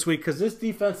points this week because this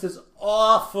defense is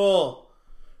awful.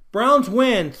 Browns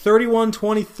win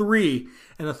 31-23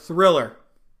 in a thriller.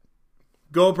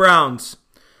 Go Browns.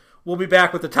 We'll be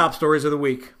back with the top stories of the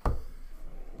week.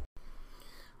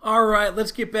 All right,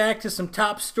 let's get back to some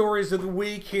top stories of the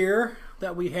week here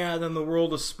that we had in the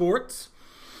world of sports.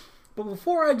 But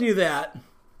before I do that,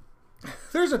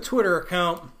 there's a Twitter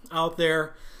account out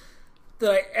there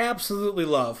that I absolutely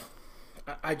love.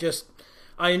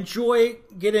 I enjoy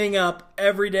getting up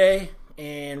every day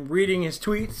and reading his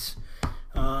tweets.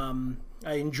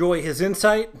 I enjoy his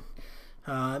insight.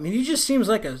 He just seems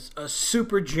like a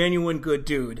super genuine good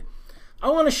dude. I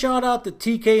want to shout out the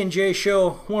TK and J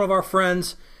Show, one of our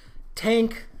friends,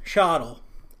 Tank Schottle,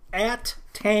 at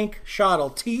Tank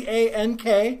Schottle,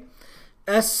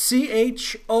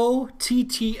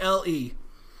 TANKSCHOTTLE.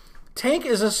 Tank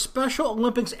is a Special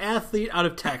Olympics athlete out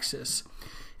of Texas,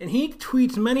 and he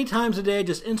tweets many times a day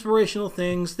just inspirational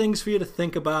things for you to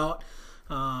think about.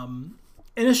 And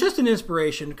it's just an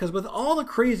inspiration because with all the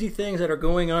crazy things that are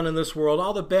going on in this world,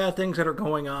 all the bad things that are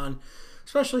going on,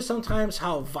 especially sometimes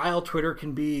how vile Twitter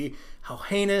can be, how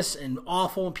heinous and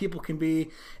awful people can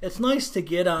be, it's nice to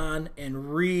get on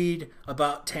and read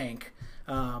about Tank.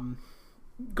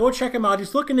 Go check him out.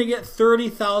 He's looking to get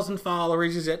 30,000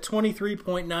 followers. He's at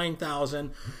 23.9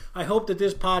 thousand. I hope that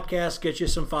this podcast gets you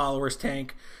some followers,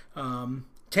 Tank.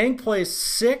 Tank plays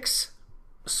 6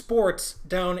 sports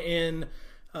down in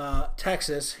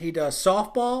Texas. He does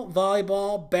softball,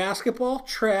 volleyball, basketball,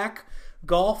 track,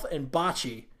 golf, and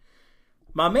bocce.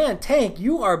 My man, Tank,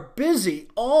 you are busy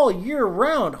all year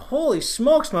round. Holy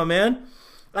smokes, my man.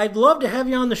 I'd love to have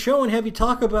you on the show and have you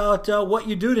talk about what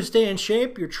you do to stay in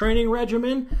shape, your training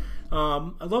regimen.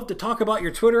 I'd love to talk about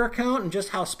your Twitter account and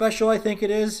just how special I think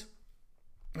it is.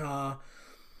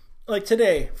 Like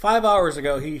today, 5 hours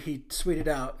ago, he tweeted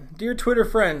out, "Dear Twitter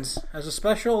friends, as a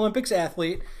Special Olympics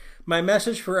athlete, my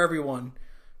message for everyone,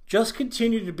 just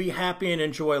continue to be happy and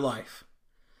enjoy life."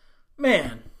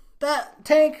 Man,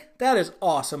 Tank, that is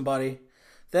awesome, buddy.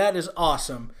 That is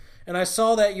awesome. And I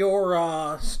saw that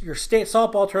your state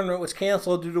softball tournament was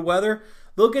canceled due to weather.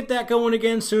 They'll get that going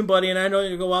again soon, buddy, and I know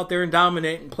you'll go out there and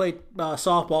dominate and play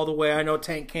softball the way I know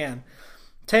Tank can.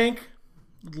 Tank,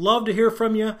 love to hear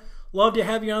from you. Love to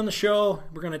have you on the show.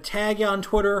 We're going to tag you on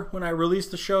Twitter when I release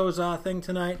the show's thing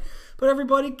tonight. But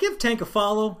everybody, give Tank a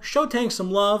follow. Show Tank some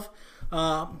love.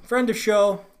 Friend of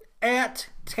show, at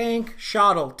Tank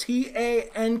Schottle,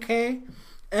 TANKSCHOTTLE.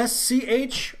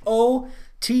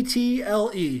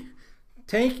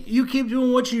 Tank, you keep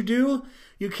doing what you do.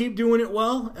 You keep doing it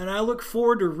well, and I look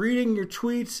forward to reading your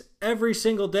tweets every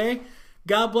single day.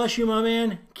 God bless you, my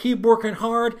man. Keep working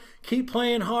hard. Keep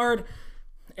playing hard.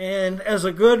 And as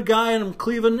a good guy in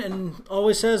Cleveland and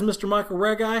always says, Mr. Michael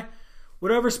Regai,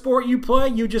 whatever sport you play,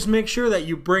 you just make sure that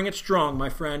you bring it strong, my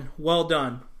friend. Well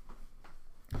done.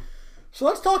 So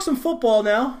let's talk some football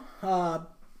now.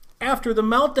 After the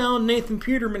meltdown Nathan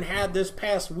Peterman had this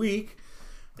past week,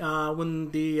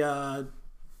 when the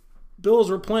Bills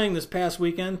were playing this past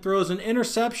weekend, throws an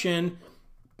interception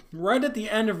right at the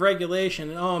end of regulation.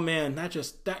 And oh man,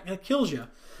 that kills you.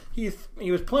 He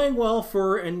was playing well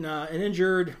for an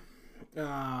injured.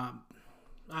 I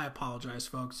apologize,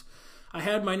 folks. I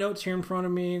had my notes here in front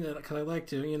of me because I like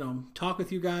to, talk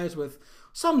with you guys with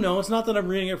some notes. Not that I'm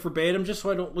reading it verbatim, just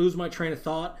so I don't lose my train of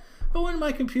thought. But when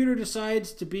my computer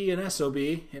decides to be an SOB,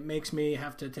 it makes me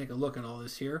have to take a look at all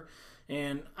this here.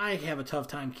 And I have a tough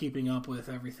time keeping up with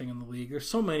everything in the league. There's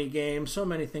so many games, so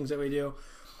many things that we do.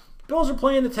 Bills are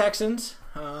playing the Texans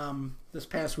this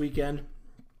past weekend.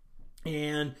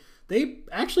 And they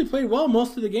actually played well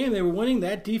most of the game. They were winning.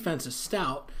 That defense is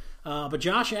stout. But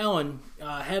Josh Allen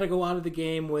had to go out of the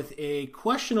game with a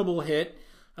questionable hit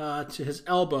to his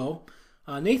elbow.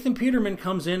 Nathan Peterman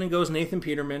comes in and goes Nathan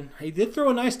Peterman. He did throw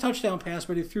a nice touchdown pass,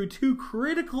 but he threw 2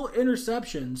 critical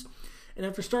interceptions. And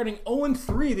after starting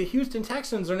 0-3, the Houston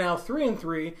Texans are now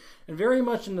 3-3 and very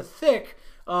much in the thick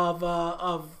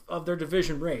of their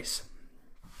division race.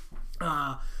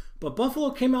 But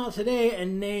Buffalo came out today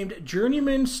and named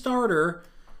journeyman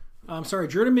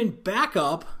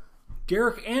backup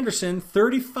Derek Anderson,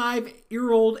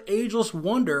 35-year-old ageless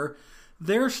wonder,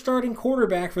 their starting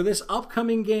quarterback for this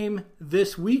upcoming game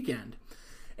this weekend.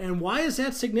 And why is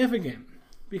that significant?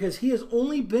 Because he has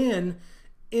only been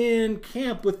in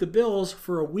camp with the Bills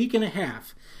for a week and a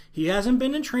half. He hasn't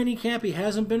been in training camp. He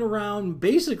hasn't been around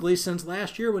basically since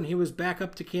last year when he was back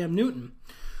up to Cam Newton.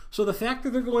 So the fact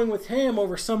that they're going with him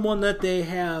over someone that they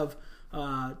have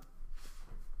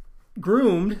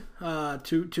groomed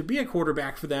to be a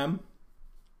quarterback for them,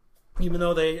 even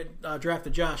though they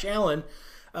drafted Josh Allen,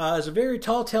 is a very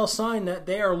telltale sign that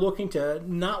they are looking to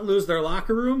not lose their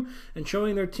locker room and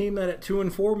showing their team that at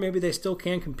 2-4, maybe they still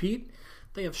can compete.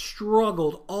 They have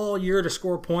struggled all year to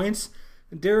score points.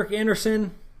 Derek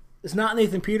Anderson is not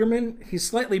Nathan Peterman. He's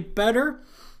slightly better.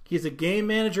 He's a game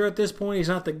manager at this point. He's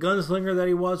not the gunslinger that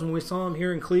he was when we saw him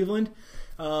here in Cleveland.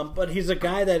 But he's a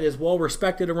guy that is well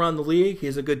respected around the league.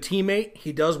 He's a good teammate.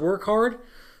 He does work hard.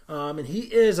 And he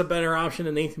is a better option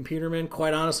than Nathan Peterman.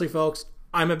 Quite honestly, folks,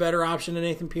 I'm a better option than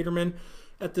Nathan Peterman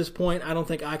at this point. I don't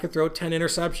think I could throw 10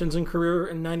 interceptions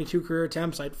in 92 career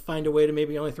attempts. I'd find a way to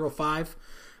maybe only throw 5.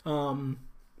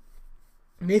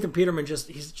 Nathan Peterman,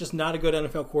 he's just not a good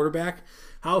NFL quarterback.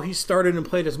 How he started and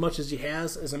played as much as he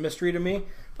has is a mystery to me.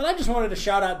 But I just wanted to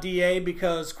shout out DA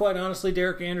because, quite honestly,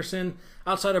 Derek Anderson,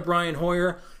 outside of Brian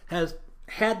Hoyer, has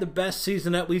had the best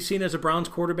season that we've seen as a Browns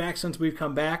quarterback since we've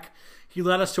come back. He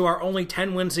led us to our only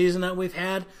 10-win season that we've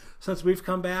had since we've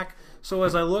come back. So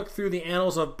as I look through the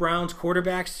annals of Browns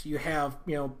quarterbacks, you have,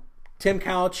 Tim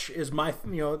Couch is I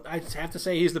have to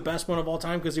say he's the best one of all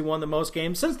time because he won the most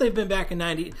games since they've been back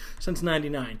since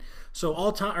 99. So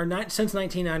all time, since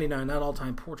 1999, not all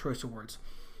time, poor choice of words.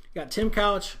 You got Tim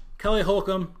Couch, Kelly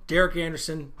Holcomb, Derek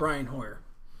Anderson, Brian Hoyer.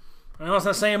 I know it's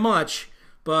not saying much,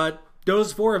 but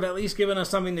those 4 have at least given us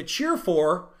something to cheer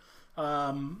for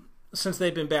since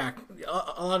they've been back.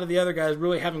 A lot of the other guys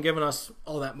really haven't given us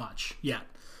all that much yet.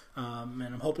 And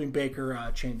I'm hoping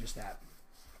Baker changes that.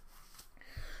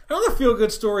 Another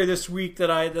feel-good story this week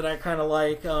that I kind of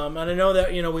like, and I know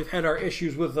that we've had our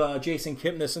issues with Jason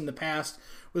Kipnis in the past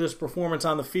with his performance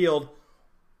on the field,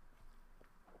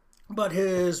 but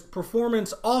his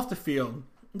performance off the field,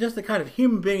 just the kind of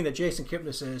human being that Jason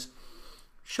Kipnis is.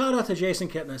 Shout out to Jason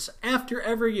Kipnis. After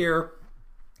every year,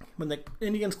 when the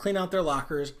Indians clean out their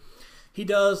lockers, he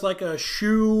does like a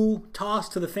shoe toss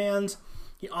to the fans.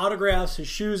 He autographs his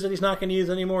shoes that he's not going to use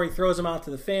anymore. He throws them out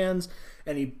to the fans.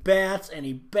 And he bats, and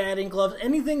he batting gloves,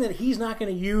 anything that he's not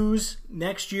going to use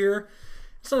next year.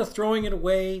 Instead of throwing it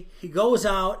away, he goes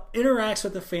out, interacts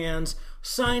with the fans,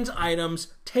 signs items,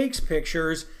 takes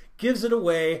pictures, gives it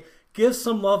away, gives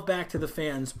some love back to the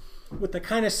fans. With the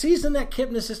kind of season that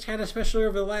Kipnis has had, especially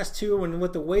over the last 2, and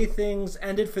with the way things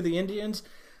ended for the Indians,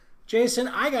 Jason,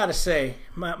 I got to say,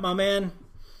 my man,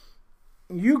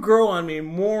 you grow on me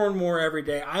more and more every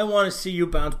day. I want to see you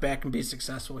bounce back and be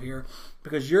successful here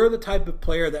because you're the type of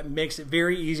player that makes it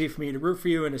very easy for me to root for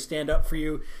you and to stand up for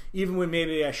you, even when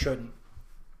maybe I shouldn't.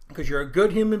 Because you're a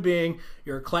good human being,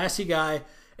 you're a classy guy,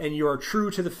 and you're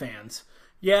true to the fans.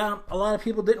 Yeah, a lot of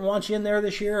people didn't want you in there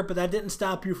this year, but that didn't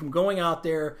stop you from going out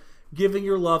there, giving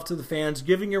your love to the fans,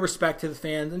 giving your respect to the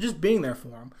fans, and just being there for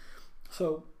them.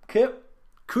 So, Kip,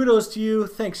 kudos to you.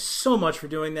 Thanks so much for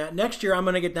doing that. Next year, I'm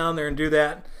going to get down there and do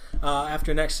that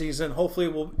after next season. Hopefully,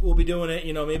 we'll be doing it.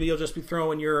 Maybe you'll just be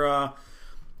throwing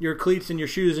your cleats and your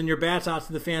shoes and your bats out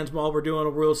to the fans while we're doing a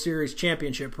World Series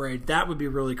championship parade. That would be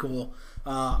really cool.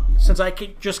 Since I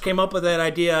just came up with that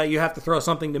idea, you have to throw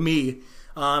something to me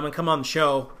and come on the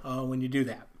show when you do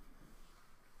that.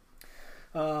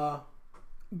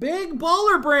 Big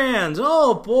Baller Brands.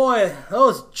 Oh boy,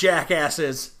 those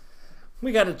jackasses.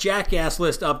 We got a jackass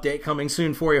list update coming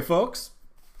soon for you folks.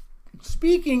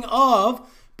 Speaking of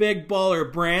Big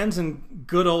Baller Brands and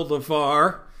good old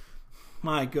LeVar,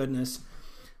 my goodness.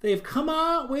 They've come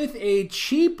out with a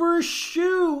cheaper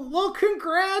shoe. Well,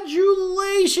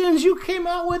 congratulations. You came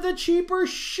out with a cheaper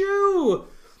shoe.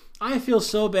 I feel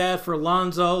so bad for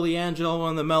Lonzo, LiAngelo,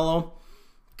 and LaMelo.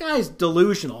 Guy's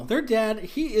delusional. Their dad,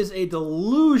 he is a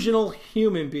delusional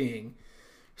human being.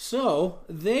 So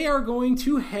they are going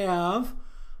to have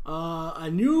a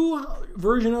new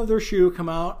version of their shoe come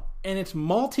out, and it's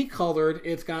multicolored.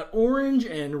 It's got orange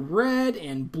and red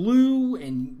and blue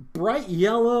and bright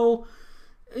yellow.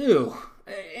 Ew.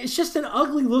 It's just an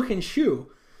ugly looking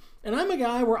shoe. And I'm a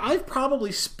guy where I've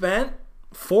probably spent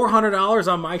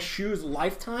 $400 on my shoes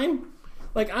lifetime.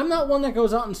 Like, I'm not one that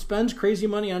goes out and spends crazy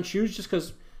money on shoes just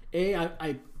because, A,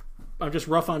 I'm just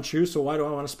rough on shoes, so why do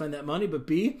I want to spend that money? But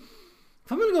B,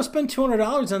 if I'm going to go spend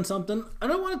 $200 on something, I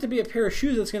don't want it to be a pair of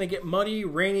shoes that's going to get muddy,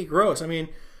 rainy, gross. I mean,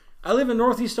 I live in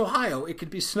Northeast Ohio. It could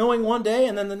be snowing one day,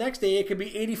 and then the next day it could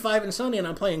be 85 and sunny, and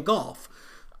I'm playing golf.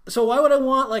 So why would I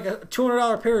want like a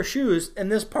 $200 pair of shoes in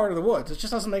this part of the woods? It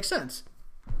just doesn't make sense.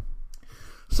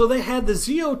 So they had the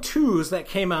ZO2s that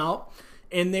came out,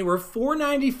 and they were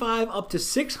 $495 up to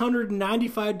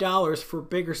 $695 for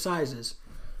bigger sizes.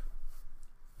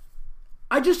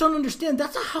 I just don't understand.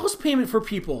 That's a house payment for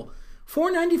people.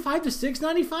 $495 to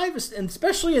 $695, and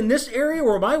especially in this area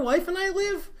where my wife and I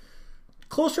live,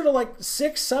 closer to like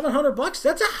 $600-700.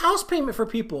 That's a house payment for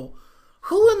people.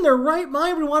 Who in their right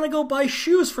mind would want to go buy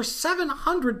shoes for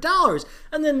 $700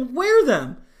 and then wear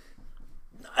them?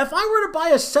 If I were to buy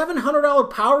a $700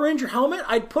 Power Ranger helmet,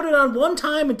 I'd put it on one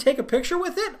time and take a picture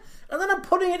with it, and then I'm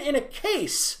putting it in a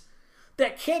case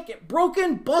that can't get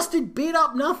broken, busted, beat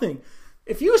up, nothing.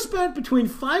 If you spent between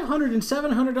 $500 and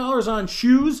 $700 on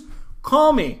shoes,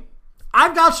 call me.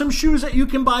 I've got some shoes that you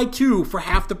can buy too for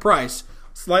half the price.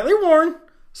 Slightly worn,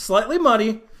 slightly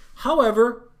muddy.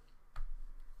 However,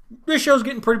 this show's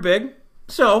getting pretty big,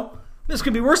 so this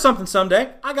could be worth something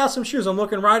someday. I got some shoes. I'm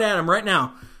looking right at them right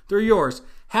now. They're yours.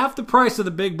 Half the price of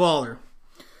the Big Baller.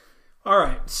 All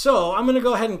right, so I'm going to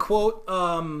go ahead and quote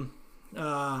a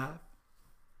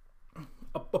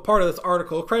part of this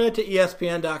article. Credit to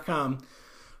ESPN.com.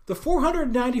 The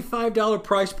 $495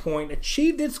 price point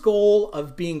achieved its goal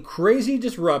of being crazy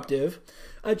disruptive,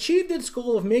 achieved its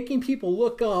goal of making people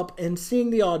look up and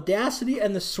seeing the audacity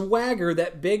and the swagger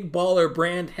that Big Baller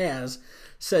brand has,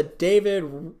 said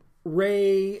David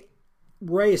Racy,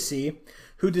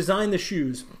 who designed the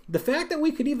shoes. The fact that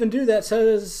we could even do that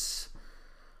says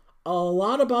a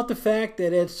lot about the fact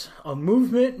that it's a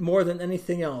movement more than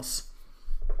anything else.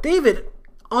 David,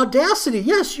 audacity,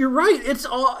 yes, you're right. It's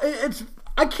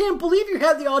I can't believe you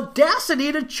had the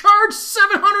audacity to charge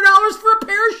 $700 for a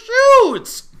pair of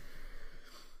shoes.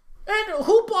 And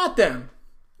who bought them?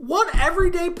 What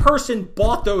everyday person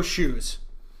bought those shoes?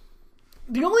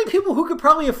 The only people who could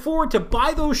probably afford to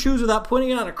buy those shoes without putting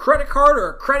it on a credit card or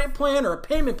a credit plan or a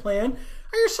payment plan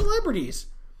are your celebrities.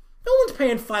 No one's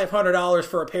paying $500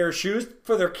 for a pair of shoes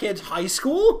for their kid's high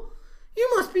school. You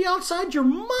must be outside your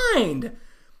mind.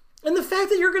 And the fact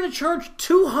that you're going to charge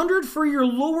 $200 for your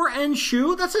lower end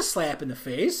shoe, that's a slap in the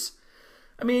face.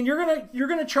 I mean, you're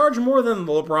gonna charge more than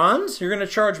the LeBrons. You're gonna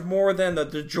charge more than the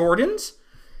Jordans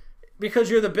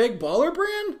because you're the Big Baller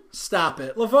brand. Stop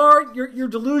it, LeVar. You're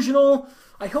delusional.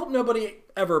 I hope nobody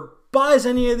ever buys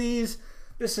any of these.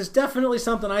 This is definitely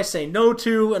something I say no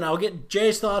to, and I'll get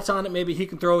Jay's thoughts on it. Maybe he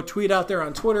can throw a tweet out there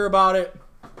on Twitter about it.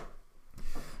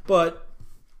 But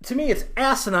to me, it's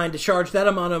asinine to charge that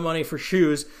amount of money for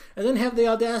shoes and then have the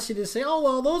audacity to say, "Oh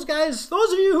well, those guys,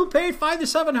 those of you who paid $500 to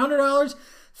 $700."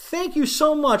 Thank you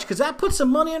so much, because that puts some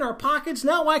money in our pockets.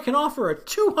 Now I can offer a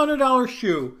 $200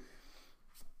 shoe.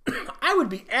 I would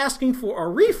be asking for a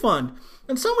refund.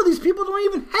 And some of these people don't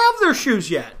even have their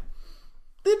shoes yet.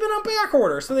 They've been on back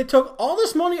order. So they took all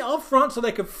this money up front so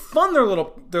they could fund their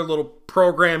little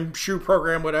program, shoe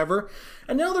program, whatever.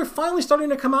 And now they're finally starting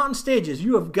to come out in stages.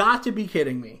 You have got to be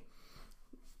kidding me.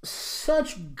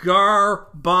 Such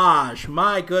garbage.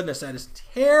 My goodness, that is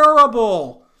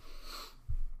terrible.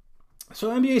 So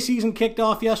NBA season kicked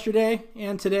off yesterday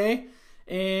and today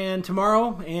and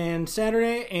tomorrow and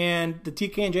Saturday, and the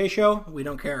TK and J show, we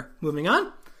don't care. Moving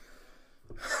on.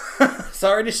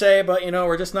 Sorry to say, but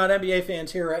we're just not NBA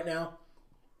fans here right now.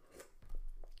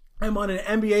 I'm on an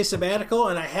NBA sabbatical,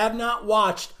 and I have not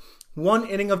watched one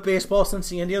inning of baseball since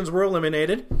the Indians were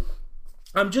eliminated.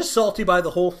 I'm just salty by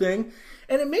the whole thing,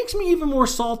 and it makes me even more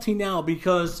salty now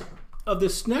because of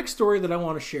this next story that I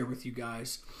want to share with you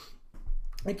guys.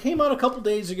 It came out a couple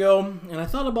days ago, and I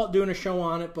thought about doing a show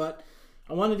on it, but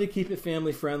I wanted to keep it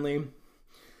family friendly.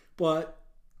 But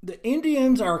the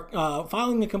Indians are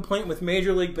filing a complaint with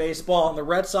Major League Baseball and the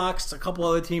Red Sox, a couple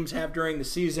other teams have during the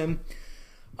season,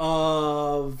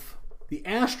 of the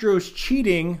Astros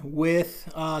cheating with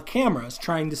cameras,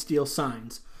 trying to steal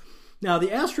signs. Now, the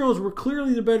Astros were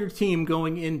clearly the better team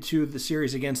going into the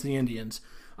series against the Indians.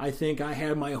 I think I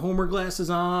had my Homer glasses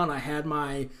on. I had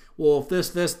my, well, if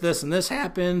this, and this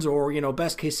happens, or,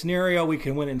 best case scenario, we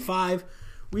can win in 5.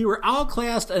 We were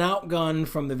outclassed and outgunned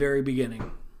from the very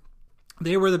beginning.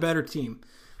 They were the better team.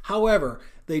 However,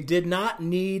 they did not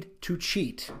need to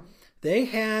cheat. They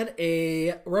had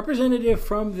a representative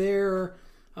from their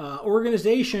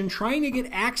organization trying to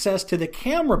get access to the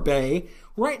camera bay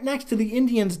right next to the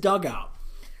Indians' dugout.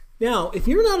 Now, if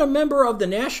you're not a member of the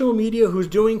national media who's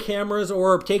doing cameras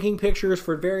or taking pictures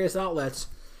for various outlets,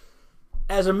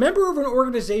 as a member of an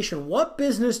organization, what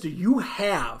business do you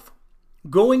have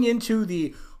going into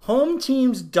the home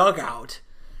team's dugout,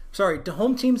 the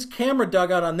home team's camera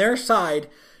dugout on their side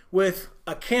with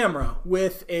a camera,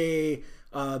 with a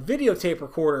videotape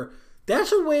recorder?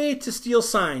 That's a way to steal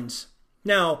signs.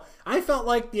 Now, I felt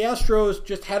like the Astros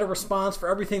just had a response for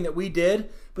everything that we did,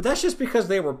 but that's just because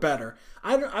they were better.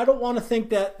 I don't want to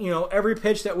think that, every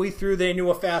pitch that we threw, they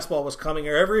knew a fastball was coming,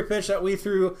 or every pitch that we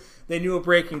threw, they knew a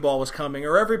breaking ball was coming,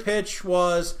 or every pitch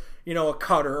was, a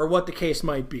cutter, or what the case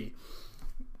might be.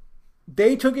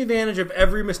 They took advantage of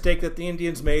every mistake that the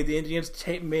Indians made. The Indians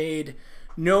made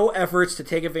no efforts to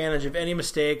take advantage of any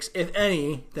mistakes, if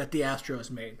any, that the Astros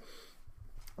made.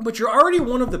 But you're already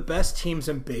one of the best teams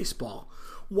in baseball.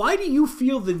 Why do you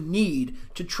feel the need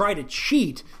to try to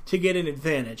cheat to get an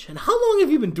advantage? And how long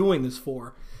have you been doing this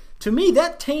for? To me,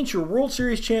 that taints your World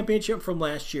Series championship from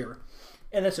last year.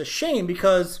 And it's a shame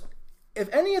because if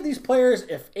any of these players,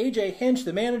 if A.J. Hinch,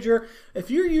 the manager,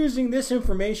 if you're using this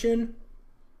information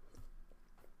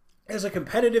as a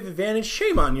competitive advantage,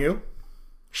 shame on you.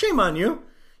 Shame on you.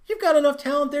 You've got enough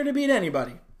talent there to beat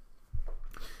anybody.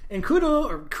 And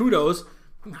kudos,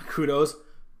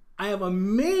 I have a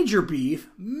major beef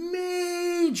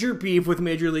with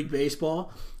Major League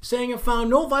Baseball, saying it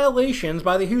found no violations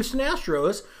by the Houston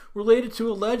Astros related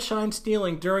to alleged sign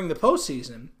stealing during the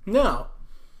postseason. Now,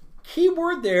 key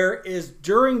word there is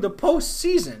during the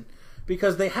postseason,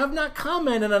 because they have not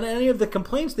commented on any of the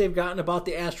complaints they've gotten about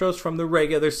the Astros from the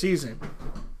regular season.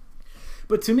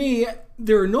 But to me,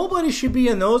 nobody should be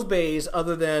in those bays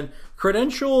other than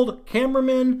credentialed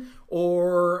cameramen,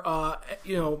 or,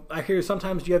 I hear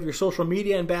sometimes you have your social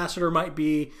media ambassador might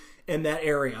be in that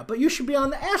area. But you should be on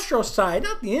the Astros side,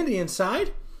 not the Indian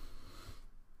side.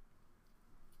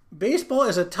 Baseball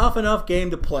is a tough enough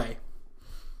game to play.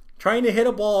 Trying to hit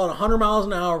a ball at 100 miles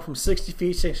an hour from 60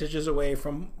 feet, 6 inches away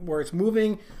from where it's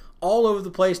moving all over the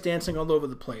place, dancing all over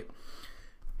the plate.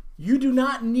 You do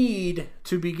not need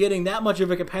to be getting that much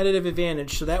of a competitive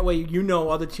advantage so that way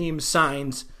other teams'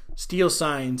 signs, steal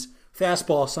signs,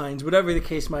 fastball signs, whatever the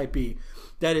case might be.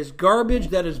 That is garbage.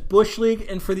 That is Bush League.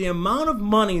 And for the amount of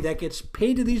money that gets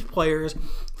paid to these players,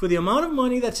 for the amount of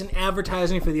money that's in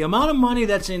advertising, for the amount of money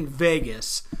that's in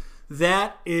Vegas,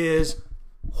 that is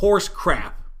horse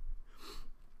crap.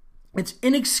 It's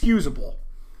inexcusable.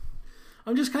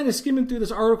 I'm just kind of skimming through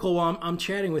this article while I'm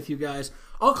chatting with you guys.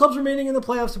 All clubs remaining in the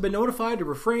playoffs have been notified to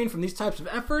refrain from these types of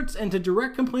efforts and to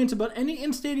direct complaints about any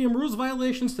in-stadium rules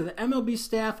violations to the MLB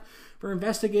staff for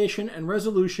investigation and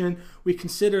resolution. We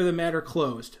consider the matter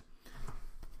closed.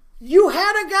 You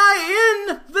had a guy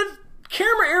in the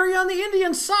camera area on the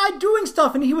Indian side doing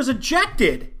stuff, and he was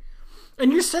ejected.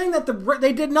 And you're saying that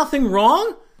they did nothing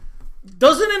wrong?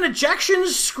 Doesn't an ejection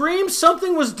scream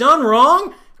something was done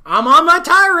wrong? I'm on my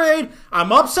tirade.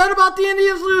 I'm upset about the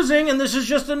Indians losing, and this is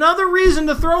just another reason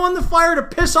to throw in the fire to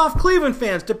piss off Cleveland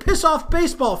fans, to piss off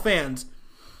baseball fans.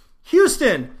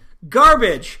 Houston,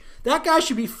 garbage. That guy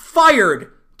should be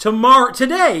fired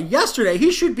yesterday.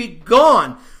 He should be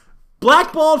gone.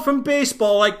 Blackballed from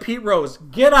baseball like Pete Rose.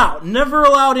 Get out. Never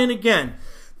allowed in again.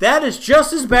 That is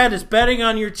just as bad as betting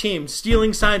on your team,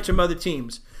 stealing signs from other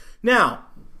teams. Now,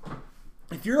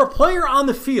 if you're a player on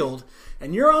the field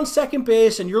and you're on second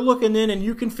base and you're looking in and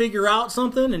you can figure out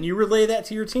something and you relay that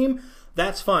to your team,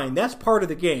 that's fine. That's part of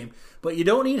the game. But you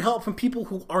don't need help from people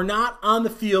who are not on the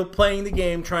field playing the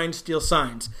game trying to steal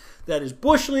signs. That is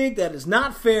Bush League. That is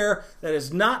not fair. That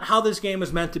is not how this game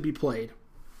is meant to be played.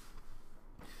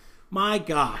 My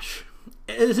gosh.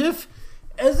 As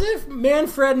if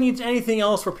Manfred needs anything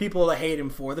else for people to hate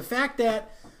him for. The fact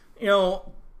that,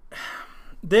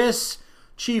 this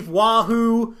Chief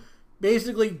Wahoo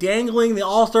basically dangling the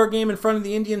All-Star game in front of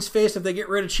the Indians' face if they get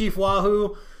rid of Chief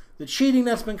Wahoo. the cheating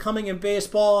that's been coming in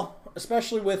baseball,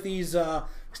 especially with these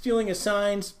stealing of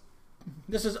signs.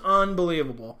 This is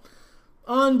unbelievable.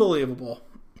 Unbelievable.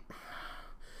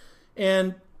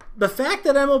 And the fact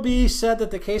that MLB said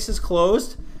that the case is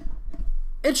closed,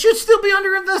 it should still be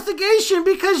under investigation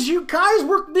because you guys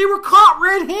were caught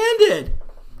red-handed.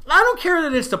 I don't care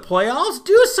that it's the playoffs.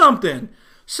 Do something.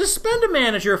 Suspend a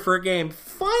manager for a game.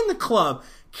 Fine the club.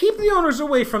 Keep the owners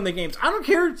away from the games. I don't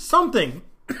care. Something.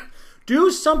 Do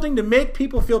something to make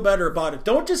people feel better about it.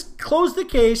 Don't just close the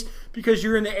case because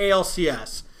you're in the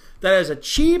ALCS. That is a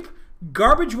cheap,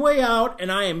 garbage way out,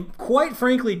 and I am quite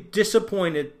frankly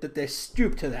disappointed that they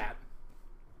stooped to that.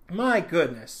 My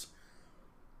goodness.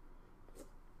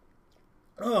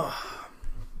 Oh.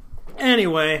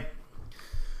 Anyway,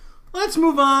 let's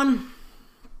move on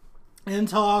and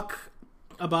talk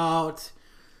about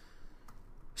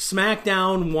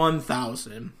SmackDown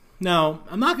 1000. Now,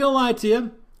 I'm not going to lie to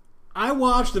you. I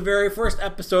watched the very first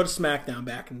episode of SmackDown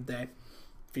back in the day.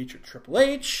 Featured Triple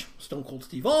H, Stone Cold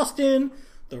Steve Austin,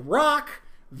 The Rock,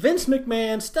 Vince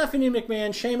McMahon, Stephanie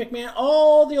McMahon, Shane McMahon,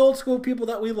 all the old school people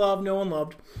that we love, know and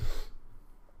loved,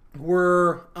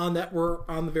 were on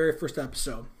the very first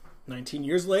episode. 19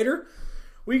 years later,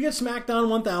 we get SmackDown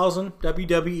 1000.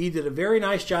 WWE did a very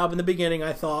nice job in the beginning,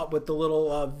 I thought, with the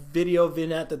little video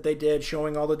vignette that they did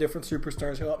showing all the different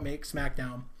superstars who helped make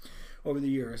SmackDown over the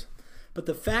years. But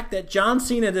the fact that John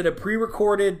Cena did a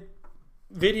pre-recorded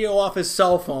video off his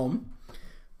cell phone,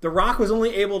 The Rock was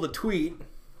only able to tweet,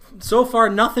 so far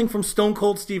nothing from Stone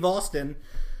Cold Steve Austin.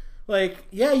 Like,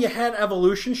 yeah, you had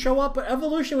Evolution show up, but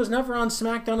Evolution was never on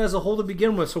SmackDown as a whole to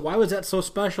begin with, so why was that so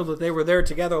special that they were there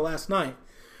together last night?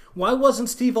 Why wasn't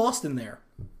Steve Austin there?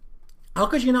 How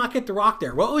could you not get The Rock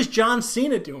there? What was John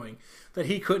Cena doing that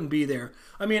he couldn't be there?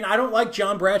 I mean, I don't like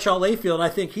John Bradshaw Layfield. I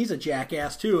think he's a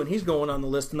jackass too, and he's going on the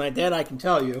list tonight. That I can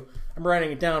tell you. I'm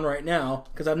writing it down right now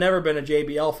because I've never been a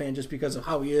JBL fan just because of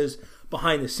how he is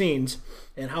behind the scenes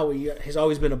and how he has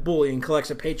always been a bully and collects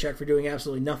a paycheck for doing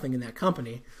absolutely nothing in that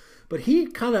company. But he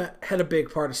kind of had a big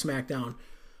part of SmackDown.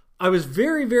 I was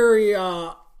very, very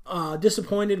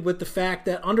disappointed with the fact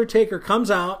that Undertaker comes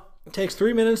out, takes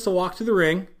 3 minutes to walk to the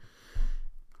ring.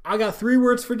 I got 3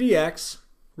 words for DX: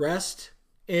 rest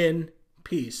in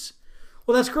peace.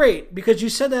 Well, that's great because you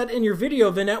said that in your video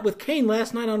vignette with Kane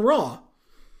last night on Raw.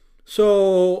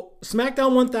 So,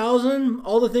 SmackDown 1000,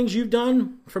 all the things you've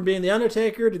done, from being The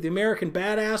Undertaker to the American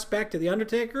Badass back to The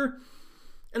Undertaker,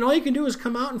 and all you can do is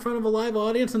come out in front of a live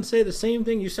audience and say the same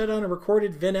thing you said on a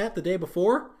recorded vignette the day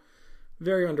before?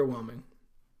 Very underwhelming.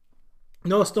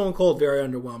 No Stone Cold, very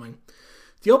underwhelming.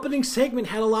 The opening segment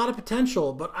had a lot of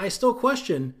potential, but I still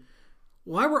question,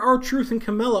 why were R-Truth and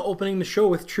Carmella opening the show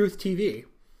with Truth TV?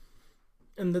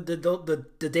 And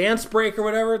the dance break or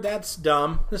whatever, that's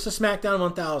dumb. This is SmackDown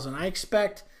 1000. I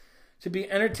expect to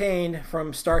be entertained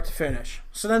from start to finish.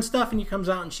 So then Stephanie comes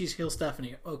out and she's heel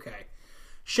Stephanie. Okay.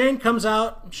 Shane comes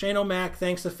out. Shane O'Mac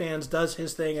thanks the fans, does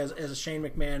his thing as a Shane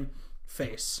McMahon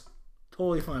face.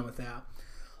 Totally fine with that.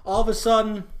 All of a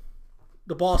sudden,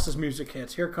 the boss's music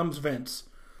hits. Here comes Vince,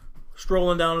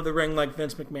 strolling down to the ring like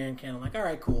Vince McMahon can. I'm like, all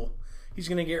right, cool. He's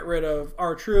going to get rid of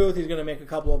R-Truth. He's going to make a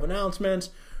couple of announcements.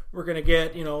 We're going to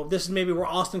get, this is maybe where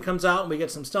Austin comes out and we get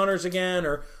some stunners again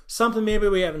or something maybe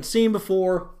we haven't seen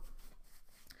before.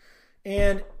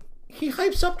 And he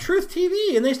hypes up Truth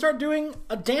TV and they start doing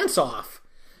a dance-off.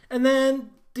 And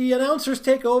then the announcers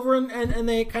take over and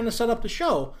they kind of set up the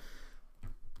show.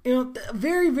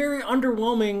 Very, very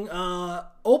underwhelming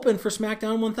open for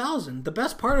SmackDown 1000. The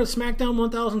best part of SmackDown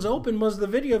 1000's open was the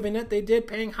video vignette they did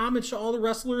paying homage to all the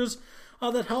wrestlers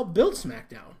that helped build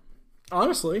SmackDown.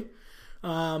 Honestly.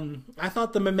 I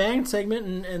thought the McMahon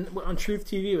segment and on Truth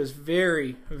TV was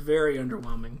very, very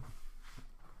underwhelming.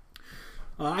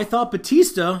 I thought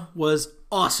Batista was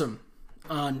awesome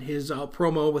on his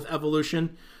promo with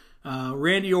Evolution.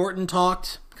 Randy Orton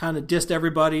talked, kind of dissed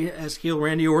everybody as heel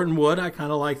Randy Orton would. I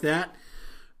kind of like that.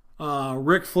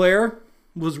 Ric Flair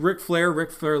was Ric Flair.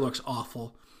 Ric Flair looks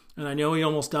awful. And I know he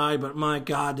almost died, but my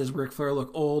God, does Ric Flair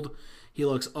look old. He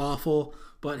looks awful.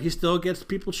 But he still gets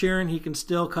people cheering. He can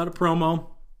still cut a promo.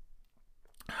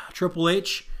 Triple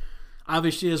H,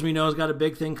 obviously, as we know, has got a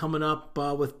big thing coming up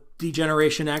with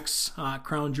D-Generation X,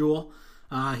 Crown Jewel.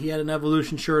 He had an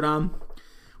Evolution shirt on.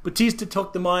 Batista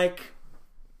took the mic.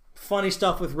 Funny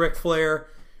stuff with Ric Flair.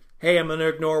 Hey, I'm going to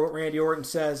ignore what Randy Orton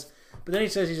says. But then he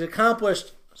says he's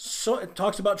accomplished, it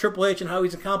talks about Triple H and how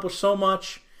he's accomplished so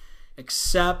much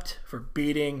except for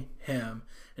beating him.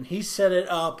 And he set it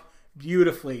up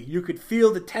beautifully. You could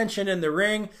feel the tension in the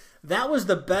ring. That was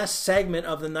the best segment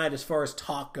of the night as far as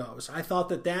talk goes. I thought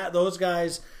that those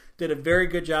guys did a very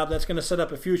good job. That's going to set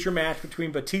up a future match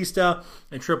between Batista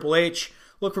and Triple H.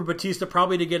 Look for Batista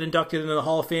probably to get inducted into the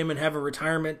Hall of Fame and have a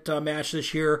retirement match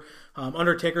this year.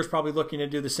 Undertaker's probably looking to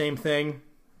do the same thing.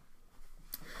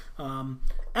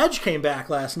 Edge came back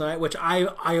last night, which I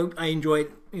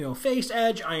enjoyed. Face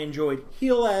Edge. I enjoyed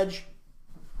heel Edge.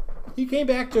 He came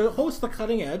back to host the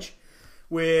Cutting Edge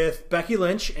with Becky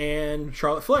Lynch and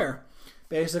Charlotte Flair,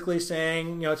 basically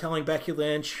saying, telling Becky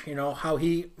Lynch, how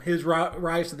his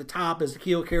rise to the top as the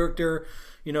heel character.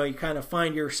 You kind of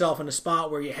find yourself in a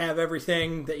spot where you have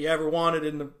everything that you ever wanted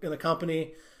in the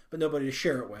company, but nobody to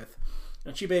share it with.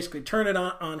 And she basically turned it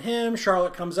on him.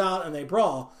 Charlotte comes out and they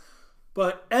brawl.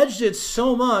 But Edge did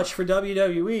so much for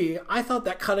WWE. I thought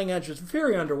that Cutting Edge was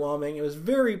very underwhelming. It was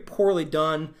very poorly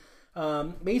done.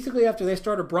 Basically, after they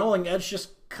started brawling, Edge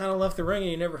just kind of left the ring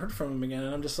and you never heard from him again.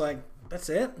 And I'm just like, that's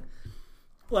it?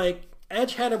 Like,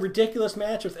 Edge had ridiculous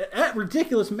matches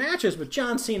with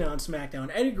John Cena on SmackDown,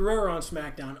 Eddie Guerrero on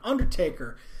SmackDown,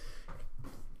 Undertaker,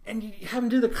 and you have him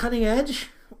do the Cutting Edge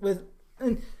with.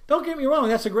 And don't get me wrong,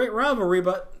 that's a great rivalry,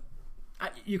 but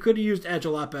you could have used Edge a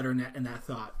lot better in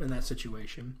that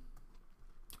situation.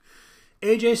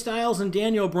 AJ Styles and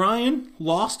Daniel Bryan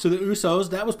lost to the Usos.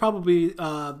 That was probably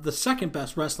the second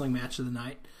best wrestling match of the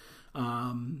night.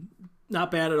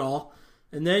 Not bad at all.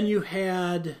 And then you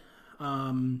had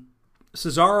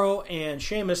Cesaro and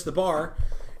Sheamus, the Bar.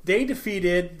 They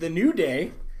defeated the New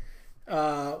Day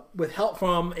with help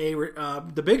from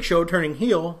the Big Show turning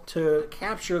heel to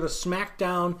capture the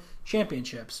SmackDown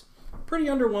championships. Pretty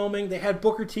underwhelming. They had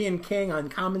Booker T and King on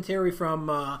commentary from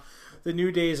the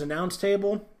New Day's announce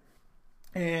table.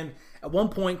 And at one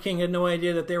point, King had no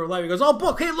idea that they were live. He goes, "Oh,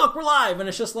 Book, hey, look, we're live." And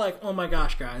it's just like, oh my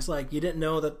gosh, guys. Like, you didn't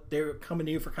know that they were coming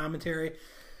to you for commentary.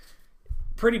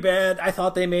 Pretty bad. I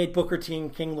thought they made Booker T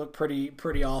and King look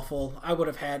pretty awful. I would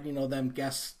have had, them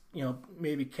guess,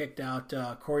 maybe kicked out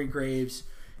Corey Graves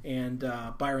and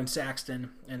Byron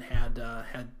Saxton and had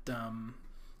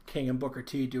King and Booker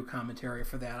T do commentary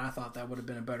for that. I thought that would have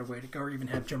been a better way to go, or even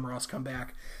have Jim Ross come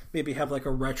back. Maybe have like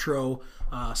a retro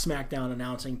SmackDown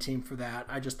announcing team for that.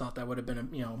 I just thought that would have been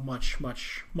a much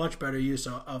better use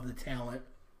of the talent.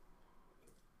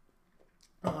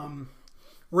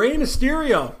 Rey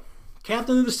Mysterio,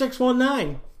 captain of the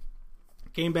 619,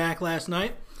 came back last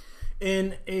night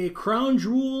in a Crown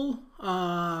Jewel,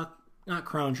 not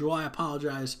Crown Jewel, I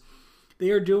apologize. They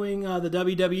are doing the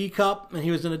WWE Cup, and he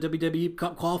was in a WWE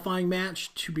Cup qualifying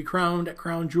match to be crowned at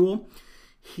Crown Jewel.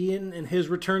 He, in his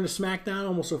return to SmackDown,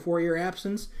 almost a 4-year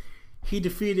absence, he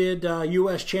defeated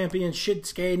U.S. champion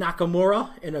Shinsuke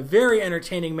Nakamura in a very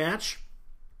entertaining match.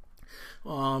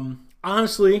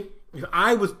 Honestly, if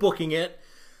I was booking it,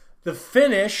 the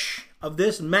finish of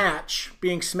this match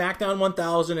being SmackDown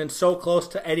 1000 and so close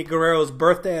to Eddie Guerrero's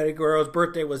birthday. Eddie Guerrero's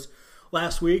birthday was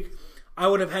last week. I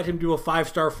would have had him do a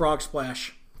 5-star frog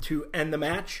splash to end the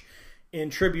match in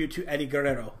tribute to Eddie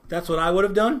Guerrero. That's what I would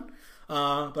have done.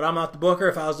 But I'm not the booker.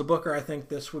 If I was the booker, I think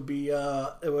this would be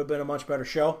it would have been a much better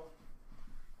show.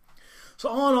 So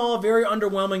all in all, a very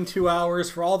underwhelming 2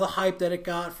 hours for all the hype that it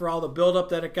got, for all the build-up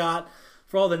that it got,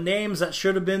 for all the names that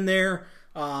should have been there.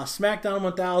 SmackDown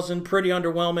 1000, pretty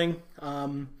underwhelming.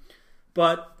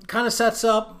 But kind of sets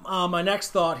up my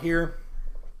next thought here.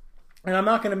 And I'm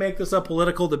not going to make this a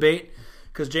political debate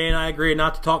because Jay and I agree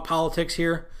not to talk politics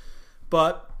here.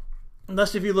 But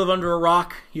unless if you live under a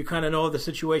rock, you kind of know the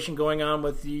situation going on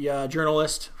with the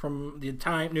journalist from the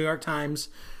New York Times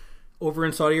over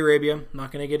in Saudi Arabia. I'm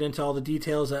not going to get into all the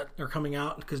details that are coming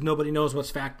out because nobody knows what's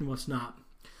fact and what's not.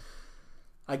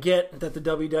 I get that the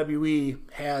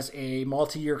WWE has a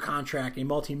multi-year contract, a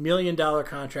multi-million-dollar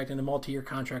contract, and a multi-year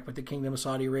contract with the Kingdom of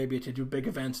Saudi Arabia to do big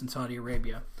events in Saudi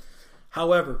Arabia.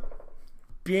 However,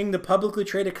 being the publicly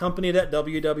traded company that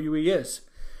WWE is,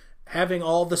 having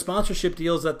all the sponsorship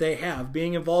deals that they have,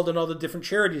 being involved in all the different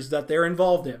charities that they're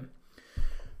involved in,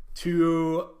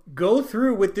 to go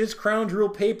through with this Crown Jewel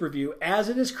pay-per-view as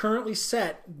it is currently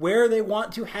set, where they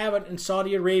want to have it in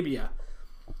Saudi Arabia,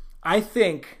 I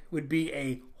think would be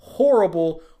a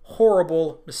horrible,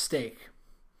 horrible mistake.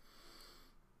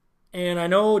 And I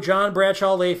know John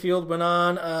Bradshaw Layfield went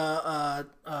on a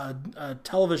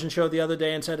television show the other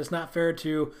day and said it's not fair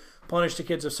to punish the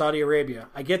kids of Saudi Arabia.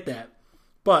 I get that.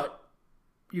 But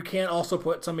you can't also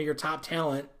put some of your top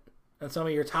talent and some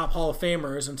of your top Hall of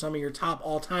Famers and some of your top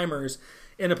all-timers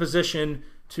in a position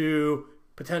to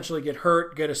potentially get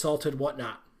hurt, get assaulted,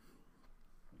 whatnot.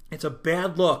 It's a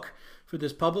bad look for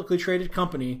this publicly traded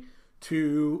company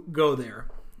to go there.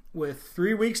 With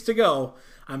 3 weeks to go,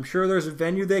 I'm sure there's a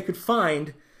venue they could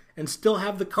find and still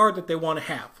have the card that they want to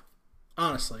have.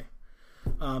 Honestly.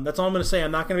 That's all I'm going to say.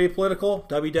 I'm not going to be political.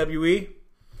 WWE,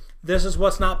 this is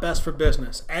what's not best for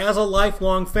business. As a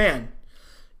lifelong fan,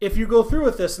 if you go through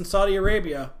with this in Saudi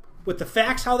Arabia, with the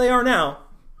facts how they are now,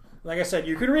 like I said,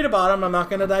 you can read about them. I'm not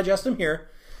going to digest them here.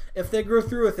 If they go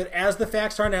through with it as the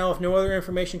facts are now, if no other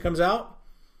information comes out,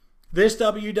 this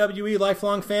WWE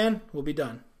lifelong fan will be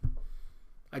done.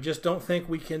 I just don't think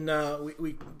we can.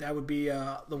 That would be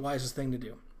the wisest thing to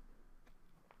do.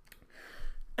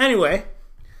 Anyway,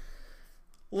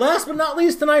 last but not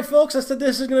least tonight, folks, I said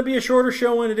this is going to be a shorter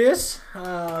show, and it is.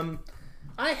 I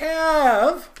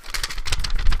have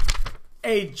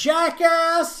a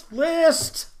Jackass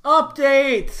List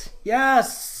update.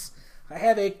 Yes, I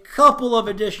have a couple of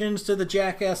additions to the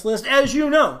Jackass List. As you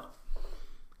know,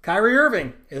 Kyrie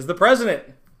Irving is the president.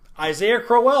 Isaiah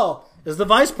Crowell is the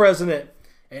vice president.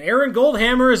 And Aaron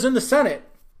Goldhammer is in the Senate.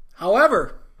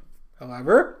 However,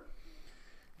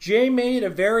 Jay made a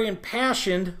very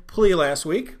impassioned plea last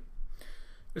week.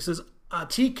 This is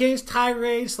TK's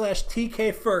tirade /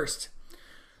 TK first.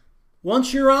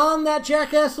 Once you're on that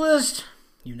Jackass List,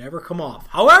 you never come off.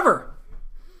 However,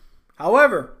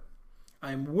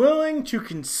 I'm willing to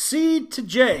concede to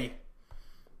Jay.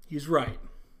 He's right.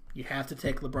 You have to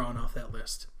take LeBron off that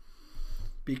list.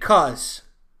 Because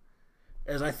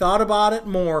as I thought about it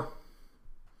more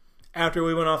after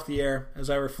we went off the air, as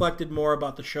I reflected more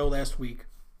about the show last week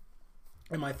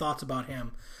and my thoughts about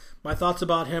him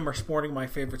are sporting my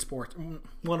favorite sport,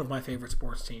 one of my favorite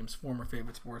sports teams, former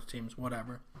favorite sports teams,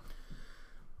 whatever.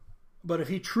 But if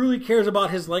he truly cares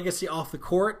about his legacy off the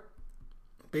court,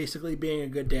 basically being a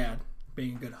good dad,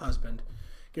 being a good husband,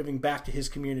 giving back to his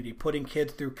community, putting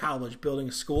kids through college, building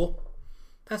a school,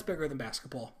 that's bigger than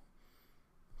basketball.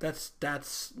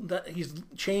 He's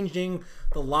changing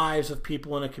the lives of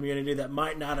people in a community that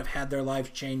might not have had their lives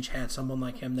changed had someone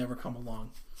like him never come along.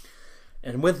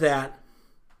 And with that,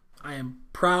 I am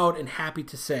proud and happy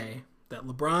to say that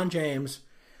LeBron James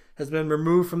has been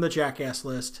removed from the Jackass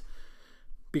List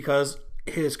because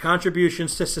his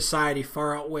contributions to society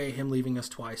far outweigh him leaving us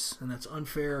twice. And that's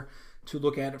unfair to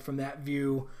look at it from that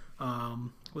view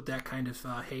with that kind of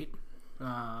hate.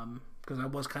 Because I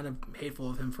was kind of hateful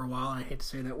of him for a while, and I hate to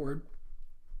say that word.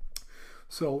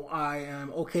 So I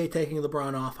am okay taking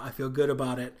LeBron off. I feel good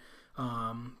about it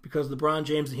because LeBron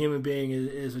James, the human being,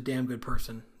 is a damn good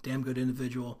person, damn good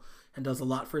individual, and does a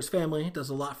lot for his family, does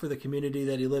a lot for the community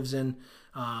that he lives in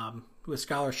with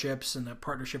scholarships and a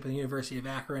partnership with the University of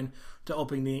Akron to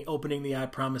opening the I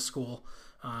Promise School.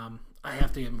 I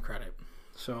have to give him credit.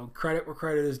 So credit where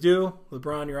credit is due.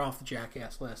 LeBron, you're off the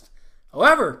Jackass List.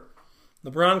 However,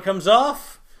 LeBron comes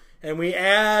off, and we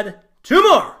add 2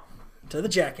 more to the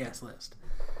Jackass List.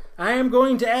 I am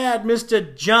going to add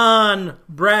Mr. John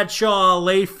Bradshaw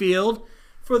Layfield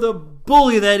for the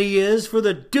bully that he is, for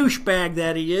the douchebag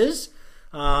that he is.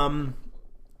 All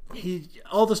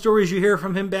the stories you hear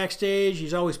from him backstage,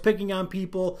 he's always picking on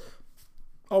people,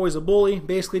 always a bully.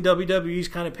 Basically, WWE's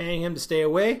kind of paying him to stay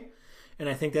away, and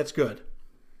I think that's good.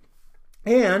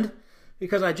 And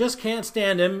because I just can't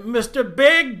stand him, Mr.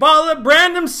 Big Baller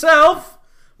Brand himself,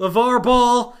 LeVar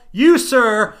Ball, you,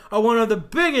 sir, are one of the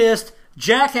biggest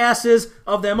jackasses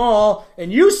of them all,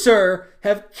 and you, sir,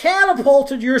 have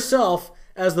catapulted yourself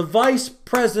as the vice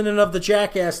president of the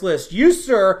Jackass List. You,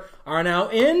 sir, are now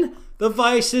in the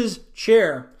vice's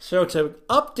chair. So to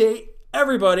update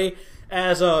everybody,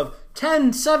 as of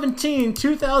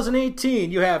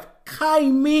 10/17/2018, you have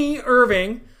Kyrie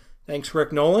Irving. Thanks,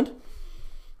 Rick Noland.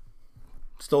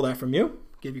 Stole that from you.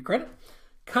 Give you credit.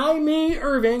 Kyrie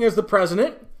Irving is the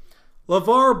president.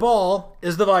 LeVar Ball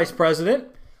is the vice president.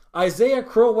 Isaiah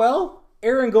Crowell,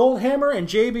 Aaron Goldhammer, and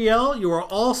JBL, you are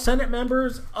all Senate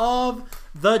members of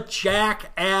the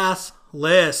Jackass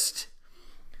List.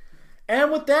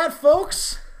 And with that,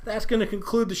 folks, that's going to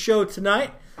conclude the show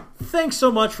tonight. Thanks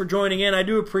so much for joining in. I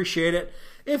do appreciate it.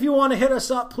 If you want to hit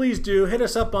us up, please do. Hit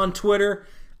us up on Twitter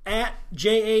at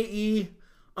JAE_TK.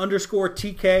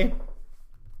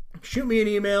 Shoot me an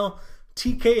email,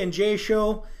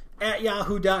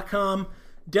 tkandjshow@yahoo.com.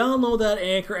 Download that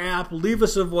Anchor app. Leave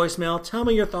us a voicemail. Tell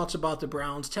me your thoughts about the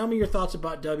Browns. Tell me your thoughts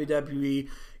about WWE.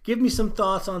 Give me some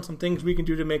thoughts on some things we can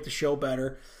do to make the show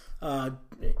better.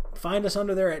 Find us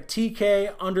under there at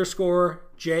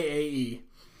TK_JAE.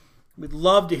 We'd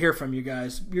love to hear from you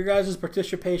guys. Your guys'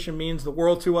 participation means the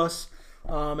world to us.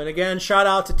 And again, shout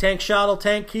out to Tank Shuttle.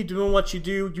 Tank, keep doing what you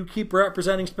do. You keep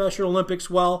representing Special Olympics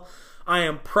well. I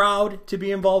am proud to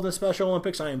be involved in Special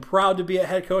Olympics. I am proud to be a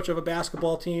head coach of a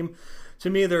basketball team. To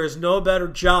me, there is no better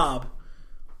job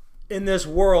in this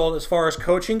world as far as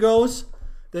coaching goes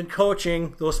than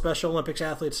coaching those Special Olympics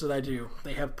athletes that I do.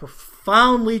 They have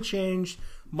profoundly changed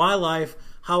my life,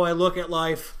 how I look at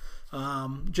life.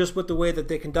 just with the way that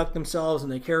they conduct themselves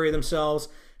and they carry themselves.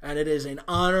 And it is an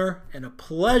honor and a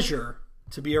pleasure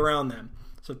to be around them.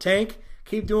 So Tank,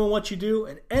 keep doing what you do.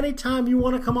 And anytime you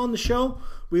want to come on the show,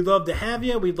 we'd love to have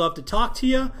you. We'd love to talk to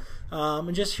you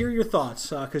and just hear your thoughts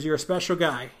because you're a special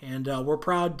guy. And we're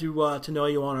proud to know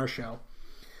you on our show.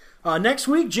 Next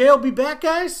week, Jay will be back,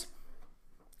 guys.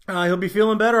 He'll be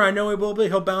feeling better. I know he will be.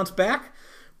 He'll bounce back.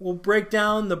 We'll break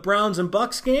down the Browns and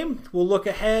Bucks game. We'll look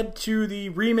ahead to the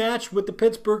rematch with the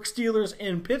Pittsburgh Steelers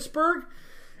in Pittsburgh.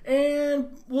 And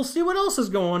we'll see what else is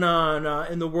going on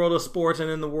in the world of sports and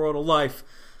in the world of life.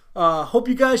 Hope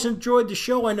you guys enjoyed the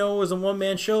show. I know it was a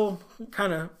one-man show.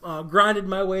 Kind of grinded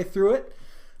my way through it.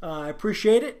 I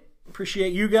appreciate it.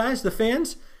 Appreciate you guys, the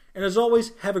fans. And as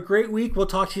always, have a great week. We'll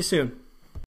talk to you soon.